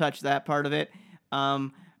not going to touch that part of it.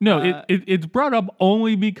 It's brought up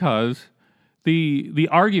only because the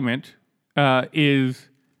argument is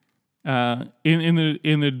in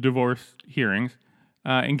the divorce hearings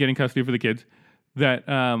and getting custody for the kids that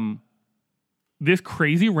this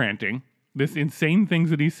crazy ranting, this insane things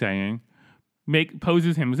that he's saying,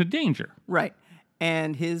 poses him as a danger. Right.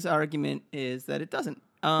 And his argument is that it doesn't.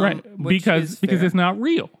 Right, because it's not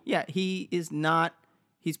real. Yeah, he is not.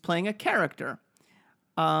 He's playing a character.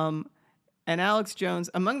 And Alex Jones,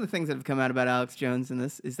 among the things that have come out about Alex Jones in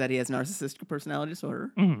this is that he has narcissistic personality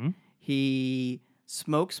disorder. Mm-hmm. He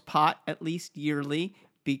smokes pot at least yearly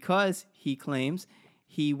because he claims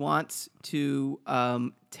he wants to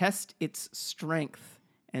test its strength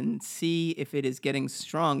and see if it is getting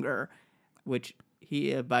stronger, which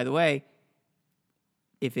he, by the way,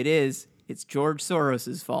 if it is, it's George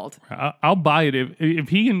Soros's fault. I'll buy it if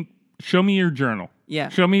he can show me your journal. Yeah.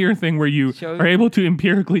 Show me your thing where you are able to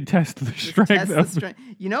empirically test the strength.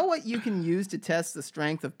 You know what you can use to test the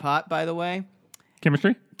strength of pot, by the way?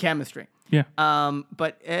 Chemistry? Yeah.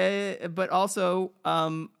 But also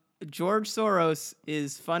George Soros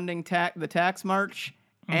is funding the tax march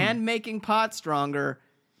and making pot stronger.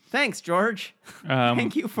 Thanks, George.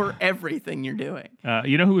 Thank you for everything you're doing.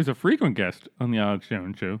 You know who is a frequent guest on the Alex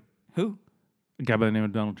Jones show? Who? A guy by the name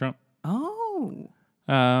of Donald Trump. Oh.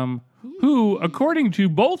 Who, according to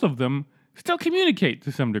both of them, still communicate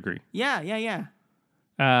to some degree. Yeah.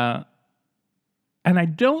 And I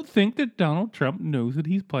don't think that Donald Trump knows that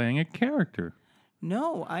he's playing a character.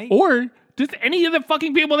 No, Or just any of the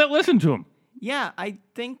fucking people that listen to him. Yeah, I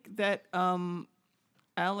think that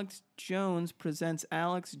Alex Jones presents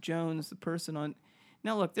Alex Jones, the person on...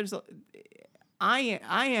 Now, look, I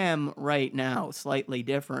am right now slightly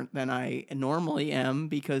different than I normally am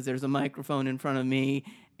because there's a microphone in front of me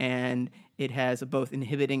and it has a both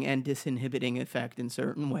inhibiting and disinhibiting effect in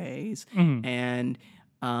certain ways. Mm-hmm. And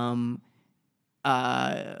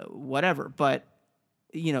whatever. But,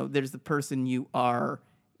 there's the person you are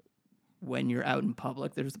when you're out in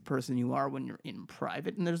public. There's the person you are when you're in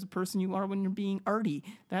private, and there's the person you are when you're being arty.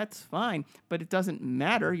 That's fine, but it doesn't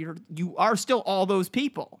matter. You are still all those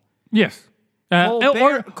people. Yes.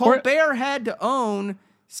 Colbert had to own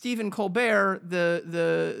Stephen Colbert,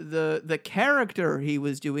 the character he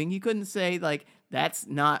was doing. He couldn't say like, that's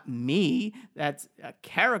not me. That's a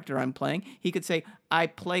character I'm playing. He could say, I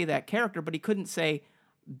play that character, but he couldn't say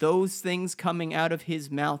those things coming out of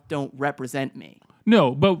his mouth don't represent me.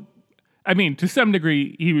 No, but I mean, to some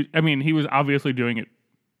degree, he was obviously doing it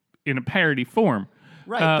in a parody form.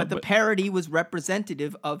 Right, but the parody was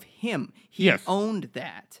representative of him. He owned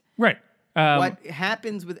that. Right. What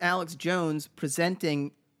happens with Alex Jones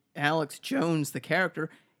presenting Alex Jones, the character,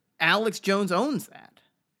 Alex Jones owns that.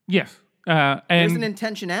 Yes. There's an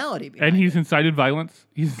intentionality behind it. And he's incited violence.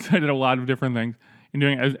 He's incited a lot of different things in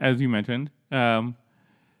doing, as you mentioned. And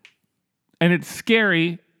it's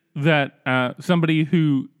scary that somebody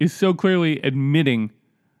who is so clearly admitting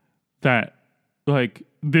that, like,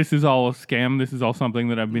 this is all a scam, this is all something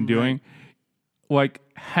that I've been doing, like,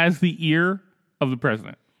 has the ear of the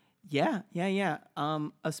president. Yeah.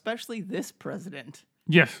 Especially this president.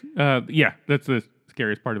 Yes. That's the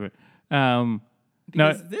scariest part of it.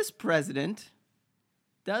 Because this president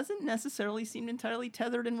doesn't necessarily seem entirely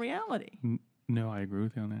tethered in reality. No, I agree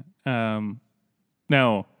with you on that.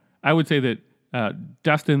 No, I would say that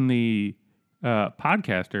Dustin, the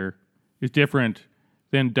podcaster, is different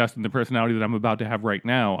than Dustin, the personality that I'm about to have right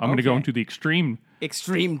now. I'm going to go into the extreme.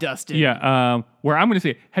 Extreme Dustin. Yeah, where I'm going to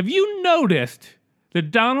say, have you noticed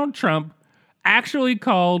that Donald Trump actually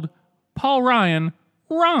called Paul Ryan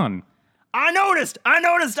Ron? I noticed.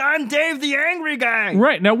 I'm Dave the Angry Guy.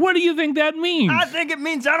 Right. Now, what do you think that means? I think it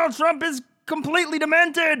means Donald Trump is completely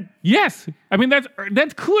demented. Yes. I mean,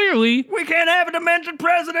 that's clearly... We can't have a demented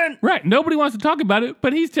president. Right. Nobody wants to talk about it,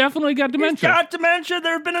 but he's definitely got dementia. He's got dementia.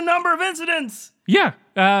 There have been a number of incidents. Yeah.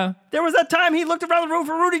 There was that time he looked around the room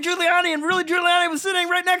for Rudy Giuliani, and Rudy Giuliani was sitting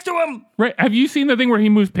right next to him. Right. Have you seen the thing where he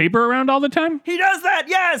moves paper around all the time? He does that,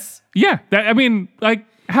 yes. Yeah. Have you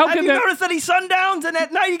noticed that he sundowns and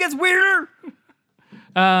at night he gets weirder?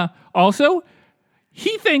 Also,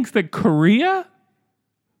 he thinks that Korea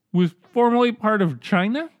was formerly part of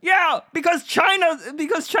China? Yeah, because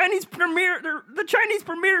the Chinese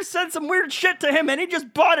premier said some weird shit to him, and he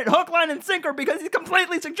just bought it hook, line, and sinker because he's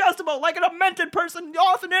completely suggestible, like an demented person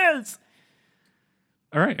often is.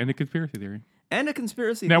 All right, and a conspiracy theory. And a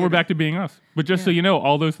conspiracy Now theory. we're back to being us. But just so you know,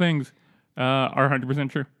 all those things are 100%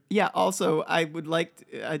 true. Yeah, also, I would like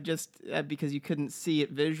to, because you couldn't see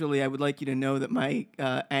it visually, I would like you to know that my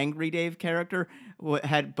Angry Dave character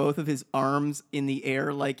had both of his arms in the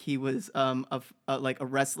air like he was like a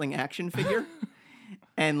wrestling action figure,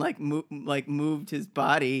 and moved his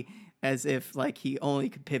body as if like he only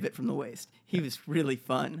could pivot from the waist. He was really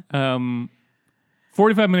fun.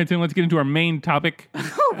 45 minutes in, let's get into our main topic.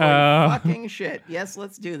 Oh, fucking shit. Yes,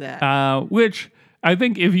 let's do that. Which I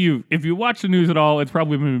think if you watch the news at all, it's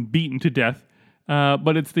probably been beaten to death.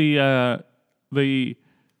 But it's the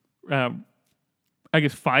I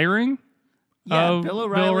guess firing. Yeah, Bill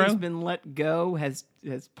O'Reilly's been let go, has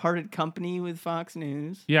parted company with Fox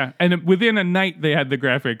News. Yeah, and within a night they had the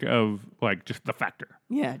graphic of like just the factor.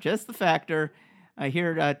 Yeah, just the factor. I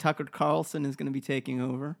hear Tucker Carlson is going to be taking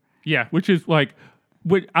over. Yeah, which is like,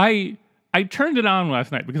 I turned it on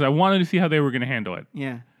last night because I wanted to see how they were going to handle it.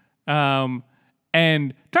 Yeah.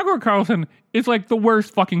 And Tucker Carlson is like the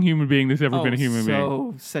worst fucking human being that's ever been a human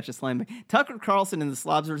being. Such a slime bag. Tucker Carlson in the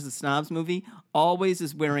Slobs vs. Snobs movie always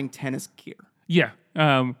is wearing tennis gear. Yeah.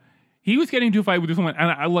 He was getting into a fight with this woman,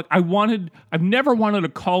 and I've never wanted to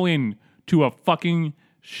call in to a fucking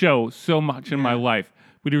show so much in my life.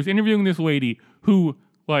 But he was interviewing this lady who,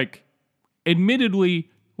 like, admittedly,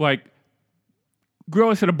 like,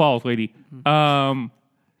 grow a set of balls, lady.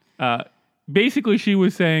 Basically, she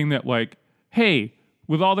was saying that, like, hey,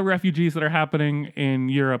 with all the refugees that are happening in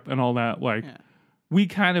Europe and all that, like, we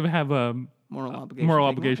kind of have a moral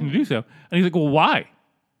obligation to do so. And he's like, well, why?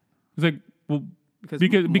 He's like, well, because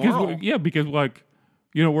like,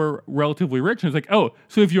 you know, we're relatively rich. And it's like, oh,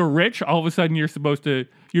 so if you're rich, all of a sudden you're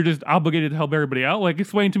just obligated to help everybody out? Like,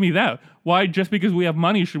 explain to me that. Why, just because we have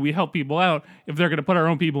money, should we help people out if they're going to put our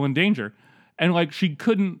own people in danger? And, like, she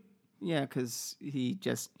couldn't. Yeah, because he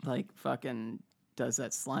just, like, fucking does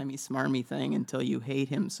that slimy, smarmy thing until you hate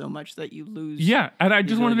him so much that you lose. Yeah, and I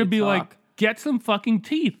just wanted to be like, get some fucking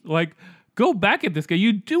teeth. Like, go back at this guy.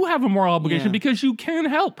 You do have a moral obligation because you can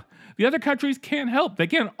help. The other countries can't help. They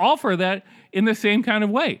can't offer that in the same kind of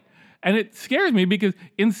way. And it scares me because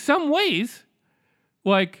in some ways,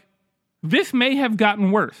 like, this may have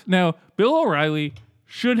gotten worse. Now, Bill O'Reilly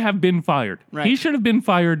should have been fired. Right. He should have been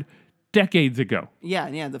fired decades ago.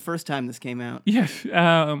 Yeah, the first time this came out. Yes.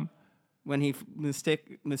 When he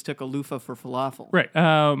mistook a loofah for falafel. Right.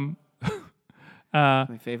 One of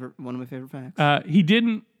my favorite facts. He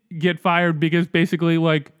didn't get fired because basically,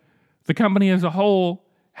 like, the company as a whole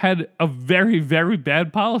had a very, very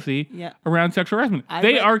bad policy around sexual harassment.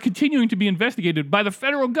 They are continuing to be investigated by the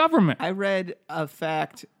federal government. I read a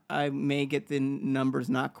fact. I may get the numbers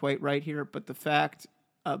not quite right here, but the fact,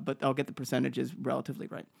 but I'll get the percentages relatively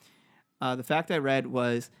right. The fact I read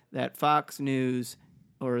was that Fox News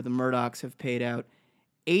or the Murdochs have paid out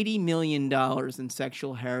 $80 million in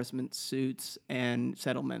sexual harassment suits and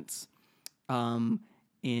settlements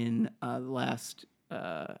in the last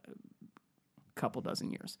couple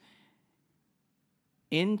dozen years.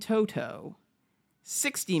 In toto,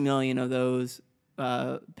 60 million of those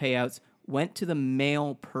payouts went to the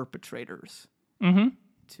male perpetrators to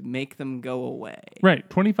make them go away. Right.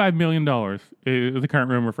 $25 million is the current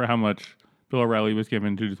rumor for how much Bill O'Reilly was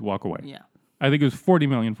given to just walk away. Yeah. I think it was $40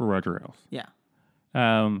 million for Roger Ailes. Yeah.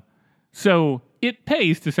 So it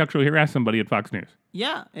pays to sexually harass somebody at Fox News.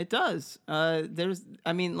 Yeah, it does.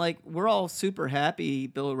 We're all super happy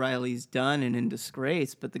Bill O'Reilly's done and in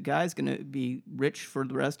disgrace, but the guy's going to be rich for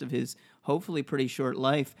the rest of his hopefully pretty short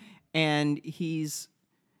life, and he's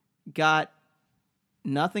got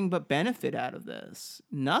nothing but benefit out of this.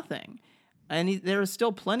 Nothing. And there are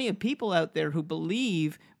still plenty of people out there who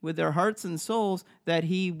believe with their hearts and souls that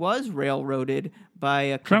he was railroaded by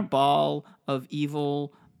a cabal of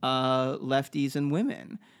evil lefties and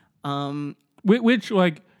women. Which,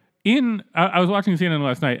 like, I was watching CNN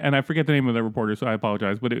last night, and I forget the name of the reporter, so I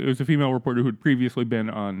apologize, but it was a female reporter who had previously been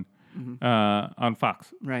on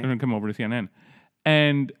Fox, right, and then come over to CNN,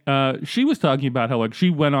 and she was talking about how, like, she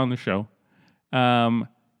went on the show, and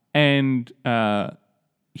the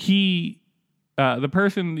other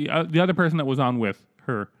person that was on with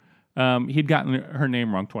her, he'd gotten her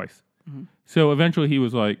name wrong twice. So eventually he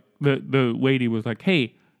was like, the lady was like,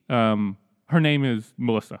 hey, her name is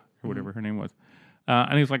Melissa, or whatever her name was.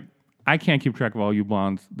 And he's like, I can't keep track of all you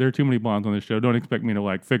blondes. There are too many blondes on this show. Don't expect me to,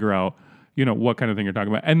 like, figure out, you know, what kind of thing you're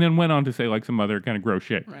talking about. And then went on to say, like, some other kind of gross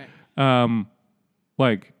shit. Right.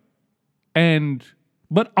 Like,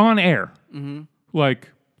 but on air, like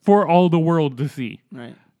for all the world to see.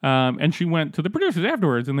 Right. And she went to the producers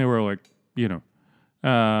afterwards, and they were like,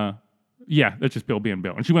 yeah, that's just Bill being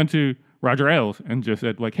Bill. And she went to Roger Ailes and just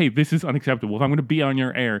said, like, hey, this is unacceptable. If I'm going to be on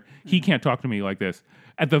your air, he can't talk to me like this.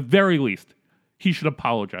 At the very least, he should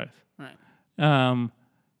apologize. Right.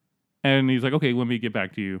 And he's like, okay, let me get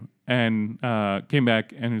back to you. And came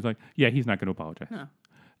back, and he's like, yeah, he's not going to apologize.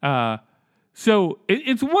 No. So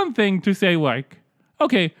it's one thing to say, like,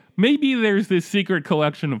 okay, maybe there's this secret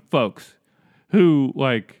collection of folks who,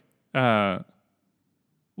 like are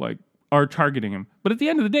targeting him. But at the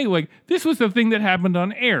end of the day, like, this was the thing that happened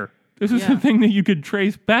on air. This is the thing that you could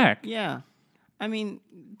trace back. Yeah. I mean,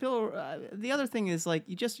 Bill, the other thing is, like,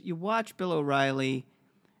 you watch Bill O'Reilly.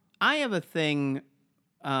 I have a thing,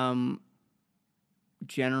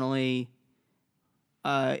 generally,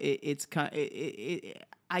 I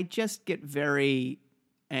just get very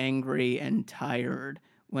angry and tired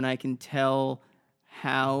when I can tell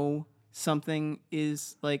how something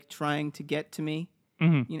is, like, trying to get to me.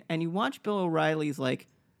 Mm-hmm. And you watch Bill O'Reilly's, like,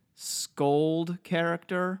 scold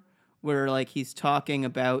character, where, like, he's talking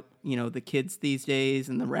about, the kids these days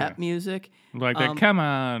and the rap music. Like that, come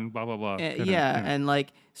on, blah, blah, blah. And,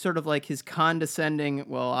 like, sort of like his condescending,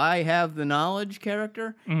 well, I have the knowledge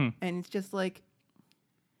character. Mm-hmm. And it's just like,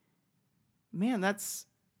 man, that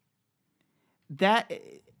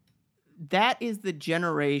is the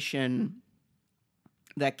generation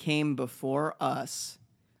that came before us.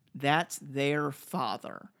 That's their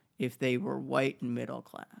father if they were white and middle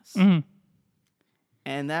class. Mm-hmm.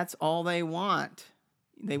 And that's all they want.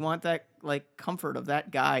 They want that, like, comfort of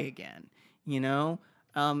that guy again,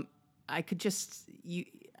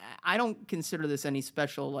 I don't consider this any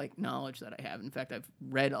special, like, knowledge that I have. In fact, I've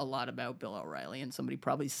read a lot about Bill O'Reilly, and somebody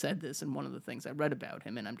probably said this in one of the things I read about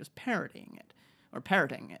him, and I'm just parroting it.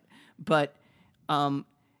 But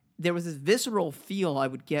there was this visceral feel I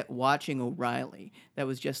would get watching O'Reilly that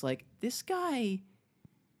was just like, this guy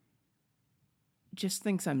just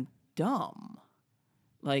thinks I'm dumb.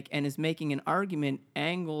 Like, and is making an argument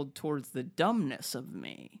angled towards the dumbness of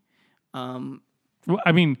me. Well,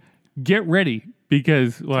 I mean, get ready,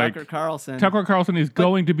 because, like, Tucker Carlson is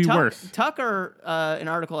going to be worse. Tucker, an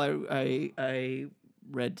article I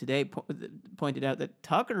read today pointed out that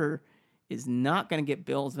Tucker is not going to get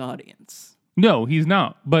Bill's audience. No, he's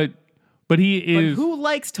not. But he is. But who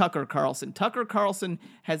likes Tucker Carlson? Tucker Carlson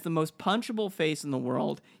has the most punchable face in the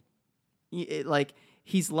world.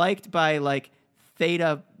 He's liked by, like,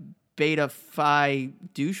 Theta, Beta, Phi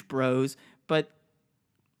douche bros, but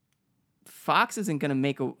Fox isn't going to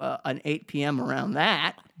make an 8 p.m. around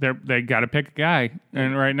that. They got to pick a guy,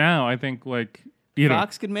 and right now I think, like,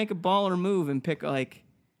 Fox could make a baller move and pick a lady.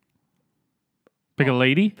 Pick a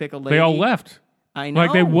lady. They all left. I know.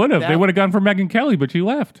 Like, they would have. They would have gone for Megyn Kelly, but she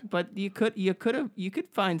left. But you could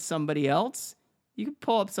find somebody else. You could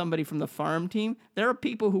pull up somebody from the farm team. There are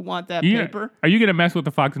people who want that paper. Are you going to mess with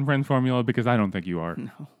the Fox and Friends formula? Because I don't think you are.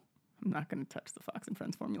 No, I'm not going to touch the Fox and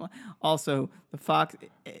Friends formula. Also, the Fox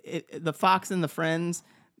and the Friends,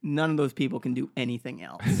 none of those people can do anything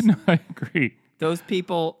else. No, I agree. Those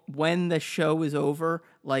people, when the show is over,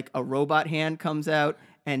 like, a robot hand comes out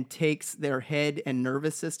and takes their head and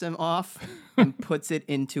nervous system off and puts it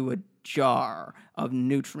into a jar of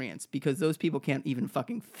nutrients, because those people can't even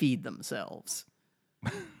fucking feed themselves.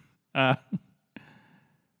 I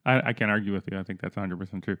can't argue with you. I think that's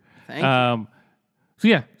 100% true. Thank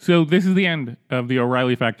you. So this is the end of the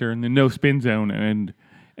O'Reilly factor and the no spin zone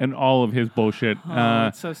and all of his bullshit.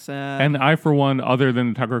 It's so sad. And I, for one, other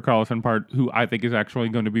than the Tucker Carlson part, who I think is actually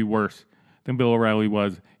going to be worse than Bill O'Reilly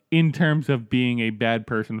was in terms of being a bad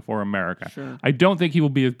person for America. Sure. I don't think he will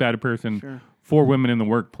be as bad a person for women in the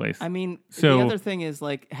workplace. I mean, the other thing is,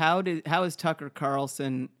 like, how is Tucker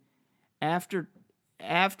Carlson, after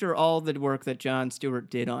all the work that Jon Stewart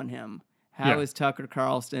did on him, how is Tucker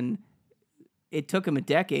Carlson? It took him a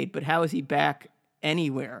decade, but how is he back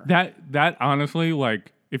anywhere? That honestly,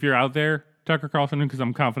 like, if you're out there, Tucker Carlson, because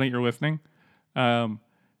I'm confident you're listening,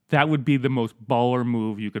 that would be the most baller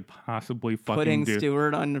move you could possibly fucking do. Putting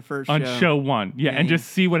Stewart on the first show. On show one. Yeah, and just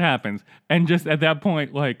see what happens. And just at that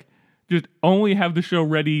point, like, just only have the show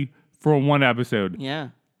ready for one episode. Yeah.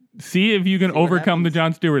 See if you can overcome the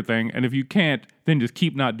Jon Stewart thing, and if you can't, then just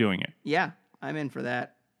keep not doing it. Yeah, I'm in for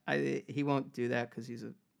that. He won't do that because he's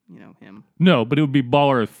him. No, but it would be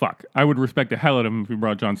baller as fuck. I would respect the hell out of him if we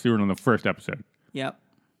brought Jon Stewart on the first episode. Yep.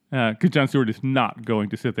 Because Jon Stewart is not going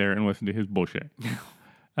to sit there and listen to his bullshit.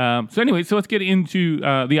 So anyway, so let's get into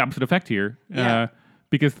the opposite effect here.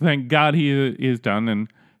 Because thank God he is done.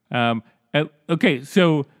 And okay,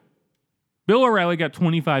 so Bill O'Reilly got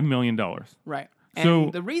 $25 million. Right. So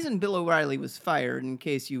And the reason Bill O'Reilly was fired, in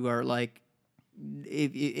case you are like,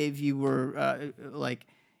 if you were like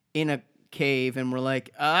in a cave and were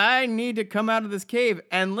like, I need to come out of this cave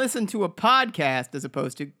and listen to a podcast as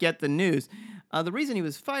opposed to get the news. The reason he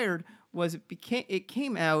was fired was it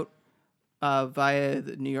came out via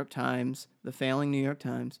the New York Times, the failing New York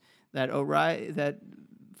Times, that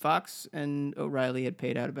Fox and O'Reilly had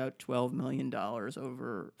paid out about $12 million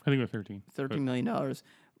over. I think it was 13. $13 million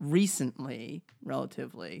recently,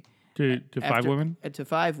 relatively. To 5 women? To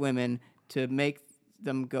 5 women to make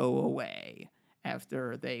them go away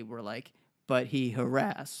after they were like, but he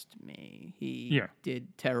harassed me. He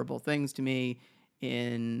did terrible things to me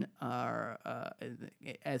in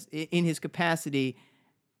his capacity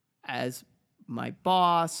as my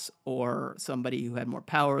boss or somebody who had more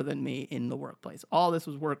power than me in the workplace. All this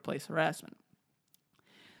was workplace harassment.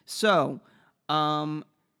 So,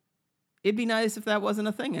 it'd be nice if that wasn't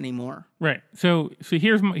a thing anymore. Right. So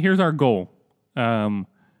here's our goal.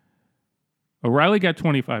 O'Reilly got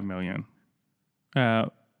 $25 million,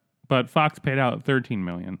 but Fox paid out $13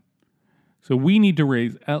 million. So we need to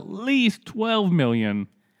raise at least $12 million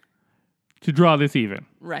to draw this even.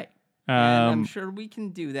 Right. And I'm sure we can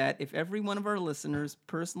do that if every one of our listeners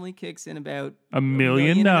personally kicks in about $1.5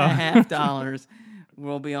 million.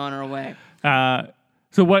 We'll be on our way.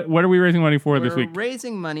 So what are we raising money for this week? We're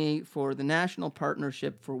raising money for the National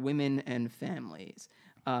Partnership for Women and Families,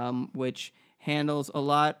 which handles a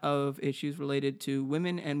lot of issues related to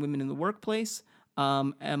women and women in the workplace,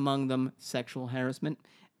 among them sexual harassment.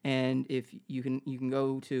 And if you can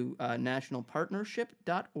go to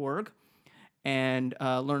nationalpartnership.org and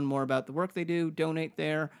learn more about the work they do, donate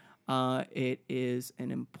there. It is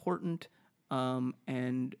an important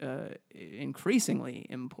and increasingly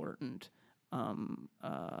important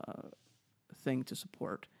thing to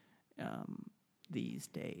support these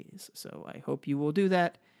days. So I hope you will do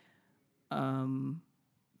that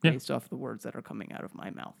based off the words that are coming out of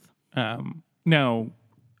my mouth. Now,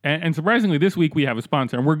 and surprisingly, this week we have a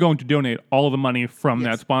sponsor, and we're going to donate all the money from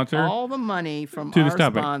that sponsor. All the money from our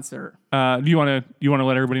sponsor. Do you want to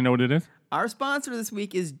let everybody know what it is? Our sponsor this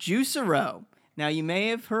week is Juicearo. Now, you may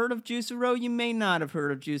have heard of Juicearo, you may not have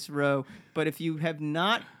heard of Juicearo, but if you have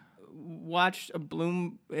not watched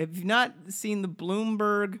if you've not seen the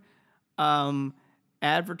Bloomberg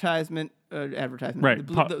advertisement, right?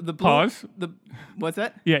 The pause. What's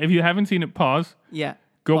that? Yeah, if you haven't seen it, pause. Yeah.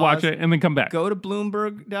 Go watch it and then come back. Go to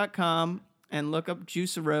Bloomberg.com and look up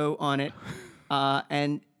Juicearo on it,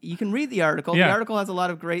 and you can read the article. Yeah. The article has a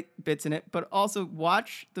lot of great bits in it, but also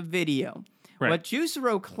watch the video. Right. What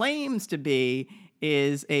Juicearo claims to be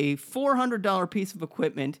is a $400 piece of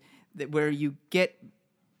equipment where you get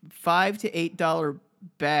 $5 to $8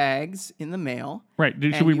 bags in the mail. Right.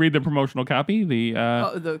 Should we read the promotional copy?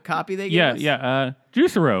 The copy they gave us? Yeah.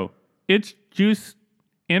 Juicearo. It's juice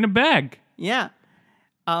in a bag. Yeah.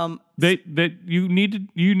 That you need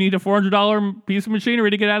a $400 piece of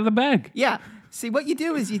machinery to get out of the bag. Yeah. See, what you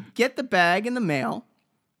do is you get the bag in the mail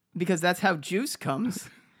because that's how juice comes,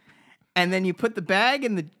 and then you put the bag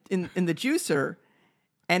in the juicer,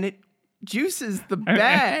 and it juices the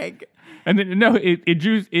bag. And then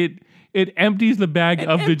it empties the bag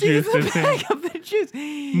of the juice.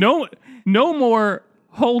 No more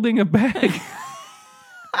holding a bag.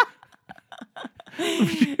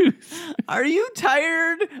 Are you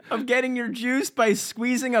tired of getting your juice by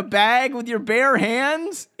squeezing a bag with your bare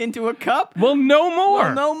hands into a cup? Well, no more.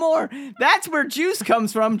 Well, no more. That's where juice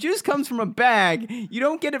comes from. Juice comes from a bag. You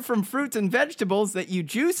don't get it from fruits and vegetables that you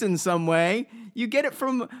juice in some way. You get it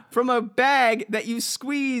from a bag that you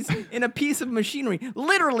squeeze in a piece of machinery.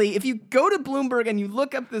 Literally, if you go to Bloomberg and you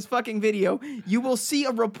look up this fucking video, you will see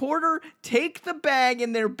a reporter take the bag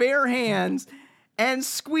in their bare hands and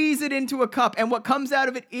squeeze it into a cup, and what comes out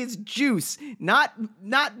of it is juice, not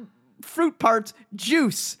fruit parts.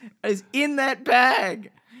 Juice is in that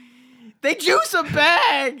bag. They juice a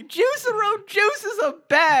bag. Juicearo juices a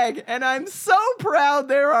bag, and I'm so proud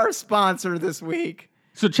they're our sponsor this week.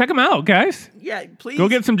 So check them out, guys. Yeah, please. Go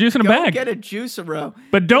get some juice in a bag. Go get a Juicearo.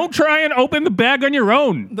 But don't try and open the bag on your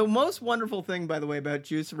own. The most wonderful thing, by the way, about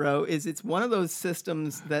Juicearo is it's one of those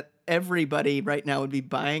systems that everybody right now would be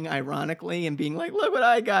buying ironically and being like, look what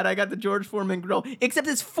I got. I got the George Foreman grill. Except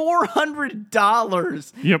it's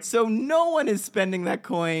 $400. Yep. So no one is spending that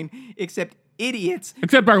coin except idiots.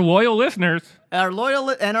 Except our loyal listeners. Our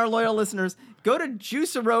loyal listeners. Go to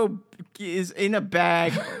Juicearo is in a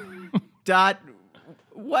bag.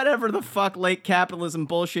 Whatever the fuck late capitalism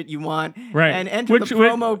bullshit you want. Right. And enter the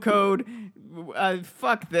promo code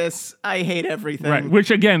fuck this. I hate everything. Right.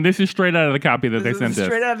 Which, again, this is straight out of the copy that they sent us.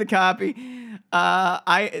 Straight out of the copy.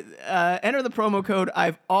 I enter the promo code.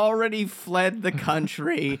 I've already fled the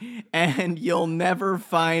country, and you'll never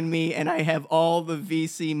find me. And I have all the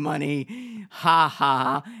VC money. Ha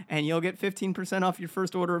ha. And you'll get 15% off your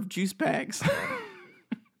first order of juice bags.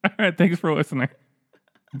 All right. Thanks for listening.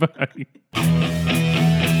 Bye.